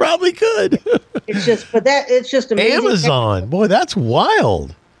could. Probably could. It's just amazing. Amazon. Boy, that's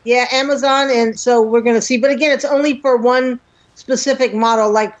wild. Yeah, Amazon. And so we're going to see. But again, it's only for one specific model.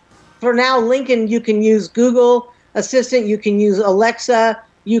 Like for now, Lincoln, you can use Google Assistant. You can use Alexa.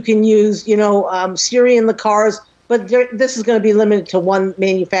 You can use, Siri in the cars. But this is going to be limited to one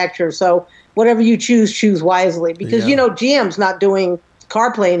manufacturer. So whatever you choose wisely. Because, GM's not doing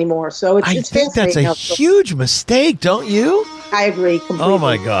CarPlay anymore. So I think that's a huge mistake, don't you? I agree completely. Oh,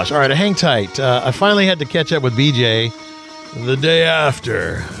 my gosh. All right, hang tight. I finally had to catch up with BJ the day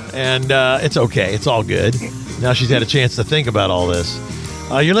after. And it's okay. It's all good. Now she's had a chance to think about all this.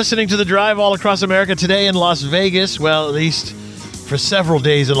 You're listening to The Drive all across America today in Las Vegas. Well, at least for several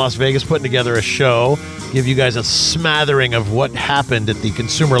days in Las Vegas, putting together a show. Give you guys a smattering of what happened at the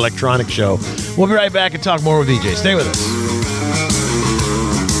Consumer Electronics Show. We'll be right back and talk more with BJ. Stay with us.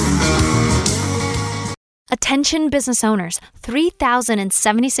 Attention business owners,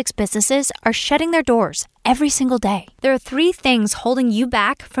 3,076 businesses are shutting their doors every single day. There are 3 things holding you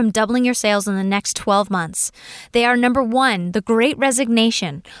back from doubling your sales in the next 12 months. They are number 1, the Great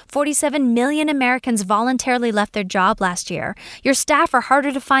Resignation. 47 million Americans voluntarily left their job last year. Your staff are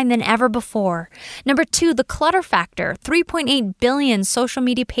harder to find than ever before. Number 2, the clutter factor. 3.8 billion social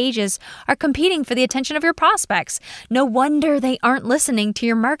media pages are competing for the attention of your prospects. No wonder they aren't listening to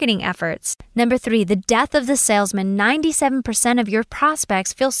your marketing efforts. Number 3, the death of the salesman. 97% of your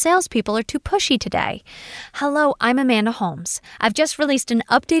prospects feel salespeople are too pushy today. Hello, I'm Amanda Holmes. I've just released an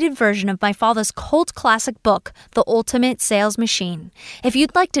updated version of my father's cult classic book, The Ultimate Sales Machine. If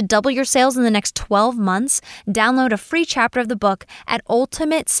you'd like to double your sales in the next 12 months, download a free chapter of the book at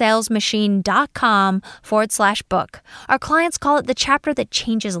ultimatesalesmachine.com/book. Our clients call it the chapter that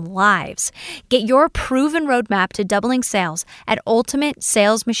changes lives. Get your proven roadmap to doubling sales at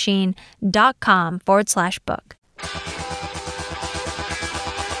ultimatesalesmachine.com/book.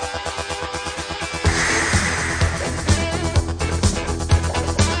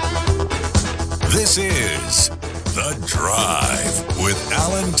 This is The Drive with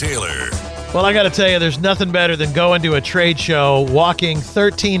Alan Taylor. Well, I got to tell you, there's nothing better than going to a trade show, walking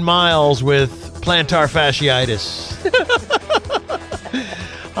 13 miles with plantar fasciitis.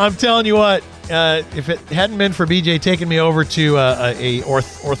 I'm telling you what, if it hadn't been for BJ taking me over to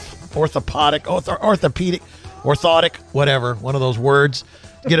orthotic, whatever, one of those words,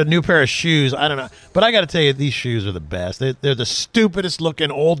 get a new pair of shoes. I don't know. But I got to tell you, these shoes are the best. They're the stupidest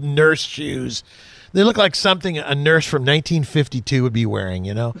looking old nurse shoes. They look like something a nurse from 1952 would be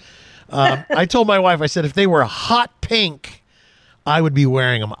wearing, I told my wife, I said, if they were hot pink, I would be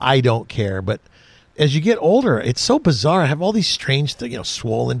wearing them. I don't care. But as you get older, it's so bizarre. I have all these strange things,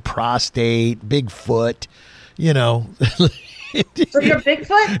 swollen prostate, big foot, So you're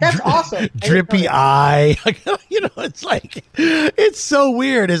Bigfoot? That's awesome. Drippy eye. It's so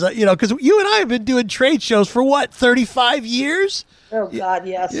weird. Because you and I have been doing trade shows for 35 years? Oh, God,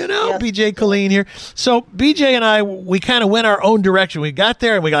 yes. Yes. BJ Colleen here. So BJ and I, we kind of went our own direction. We got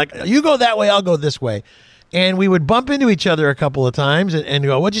there and we got like, you go that way, I'll go this way. And we would bump into each other a couple of times and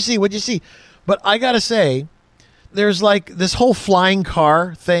go, what'd you see? What'd you see? But I got to say, there's like this whole flying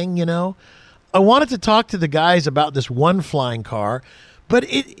car thing, I wanted to talk to the guys about this one flying car, but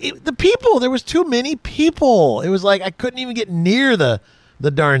the people, there was too many people. It was like I couldn't even get near the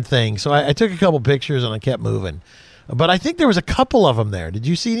darn thing. So I took a couple pictures and I kept moving. But I think there was a couple of them there. Did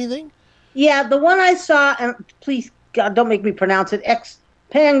you see anything? Yeah, the one I saw, and please, God, don't make me pronounce it,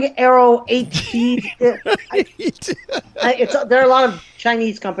 Xpeng Aero HT. There are a lot of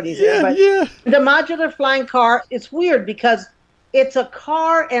Chinese companies there, but the modular flying car, it's weird because it's a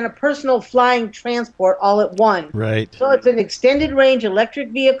car and a personal flying transport all at one. Right. So it's an extended range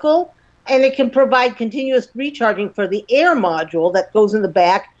electric vehicle, and it can provide continuous recharging for the air module that goes in the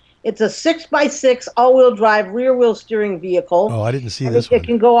back. It's a 6x6 all-wheel drive rear-wheel steering vehicle. Oh, I didn't see this one. It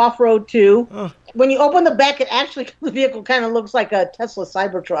can go off-road too. Oh. When you open the back, the vehicle kind of looks like a Tesla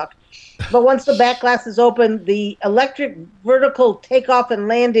Cybertruck. But once the back glass is open, the electric vertical takeoff and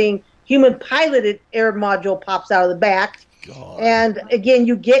landing human-piloted air module pops out of the back. God. And again,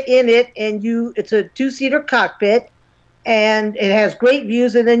 you get in it, and it's a 2-seater cockpit. and it has great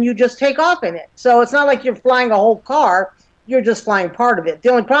views, and then you just take off in it. So it's not like you're flying a whole car. You're just flying part of it. The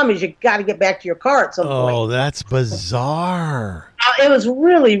only problem is you got to get back to your car at some point. Oh, that's bizarre. It was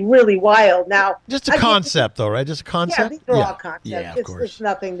really, really wild. Now, Just a concept, though, right? Just a concept? Yeah, these are all concepts. Yeah, of course. It's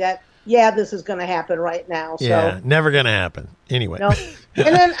nothing that, this is going to happen right now. So. Yeah, never going to happen. Anyway. No.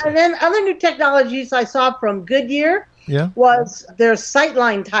 and then other new technologies I saw from Goodyear was their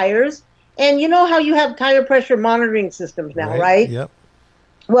Sightline tires. And you know how you have tire pressure monitoring systems now, right? Yep.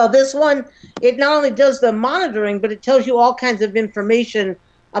 Well, this one, it not only does the monitoring, but it tells you all kinds of information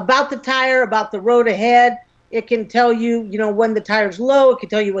about the tire, about the road ahead. It can tell you, when the tire's low. It can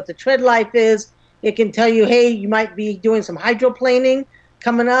tell you what the tread life is. It can tell you, hey, you might be doing some hydroplaning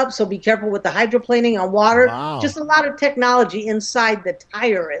coming up, so be careful with the hydroplaning on water. Wow. Just a lot of technology inside the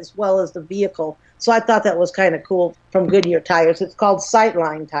tire as well as the vehicle. So I thought that was kind of cool from Goodyear Tires. It's called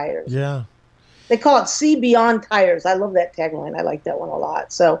Sightline tires. Yeah. They call it See Beyond Tires. I love that tagline. I like that one a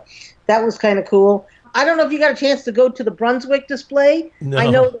lot. So that was kind of cool. I don't know if you got a chance to go to the Brunswick display. No. I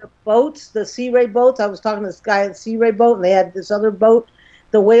know their boats, the Sea Ray boats. I was talking to this guy at Sea Ray boat, and they had this other boat,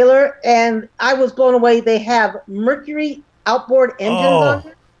 the Whaler, and I was blown away. They have Mercury outboard engines on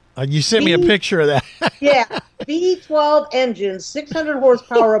there. You sent me a picture of that. Yeah, V12 engines, 600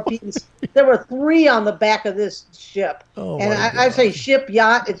 horsepower apiece. There were 3 on the back of this ship. And I say ship,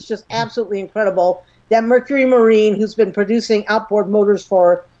 yacht, it's just absolutely incredible. That Mercury Marine, who's been producing outboard motors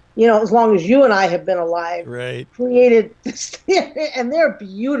for, as long as you and I have been alive, created this, and they're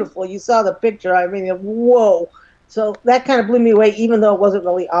beautiful. You saw the picture. I mean, whoa. So that kind of blew me away, even though it wasn't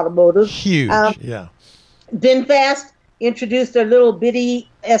really automotive. Huge, yeah. VinFast introduced a little bitty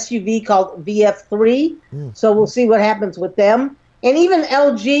SUV called VF3. So we'll see what happens with them. And even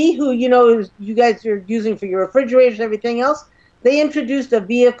LG, who, you guys are using for your refrigerators and everything else, they introduced a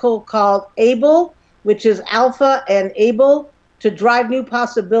vehicle called Able, which is Alpha and Able, to drive new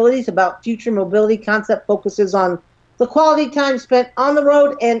possibilities about future mobility. Concept focuses on the quality time spent on the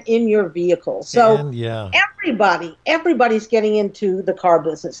road and in your vehicle. So everybody's getting into the car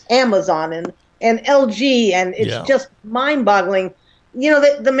business. Amazon and LG, and it's just mind-boggling.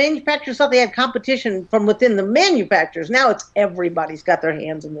 The manufacturers thought they had competition from within the manufacturers. Now it's everybody's got their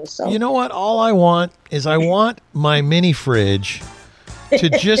hands in this. So you know what? All I want is my mini fridge to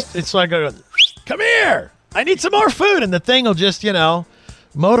just, it's like come here, I need some more food. And the thing will just,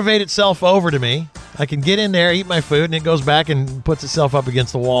 motivate itself over to me. I can get in there, eat my food, and it goes back and puts itself up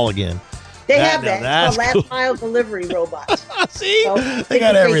against the wall again. They have that. It's called last mile delivery robots. See? So they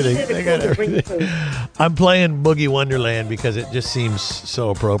got everything. They got everything. I'm playing Boogie Wonderland because it just seems so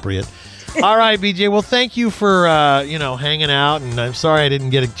appropriate. All right, BJ. Well, thank you for hanging out, and I'm sorry I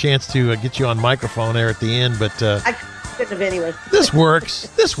didn't get a chance to get you on microphone there at the end, but I couldn't have anyway. This works.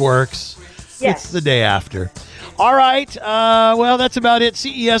 Yes. It's the day after. All right. Well, that's about it.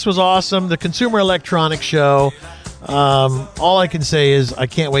 CES was awesome. The Consumer Electronics Show. All I can say is I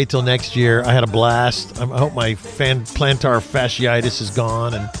can't wait till next year. I had a blast. I hope my plantar fasciitis is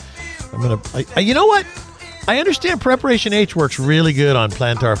gone, and I'm gonna. You know what? I understand Preparation H works really good on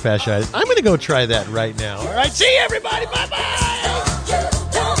plantar fasciitis. I'm gonna go try that right now. All right. See you, everybody. Bye bye.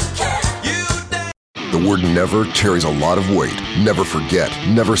 The word never carries a lot of weight. Never forget,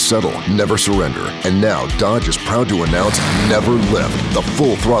 never settle, never surrender. And now Dodge is proud to announce Never Lift, the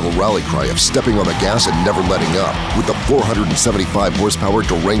full throttle rally cry of stepping on the gas and never letting up. With the 475 horsepower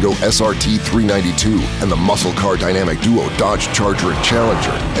Durango SRT 392 and the muscle car dynamic duo Dodge Charger and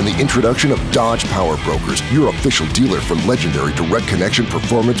Challenger, and the introduction of Dodge Power Brokers, your official dealer for legendary direct connection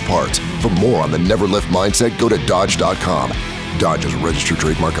performance parts. For more on the Never Lift mindset, go to Dodge.com. Dodge is a registered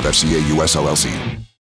trademark of FCA US LLC.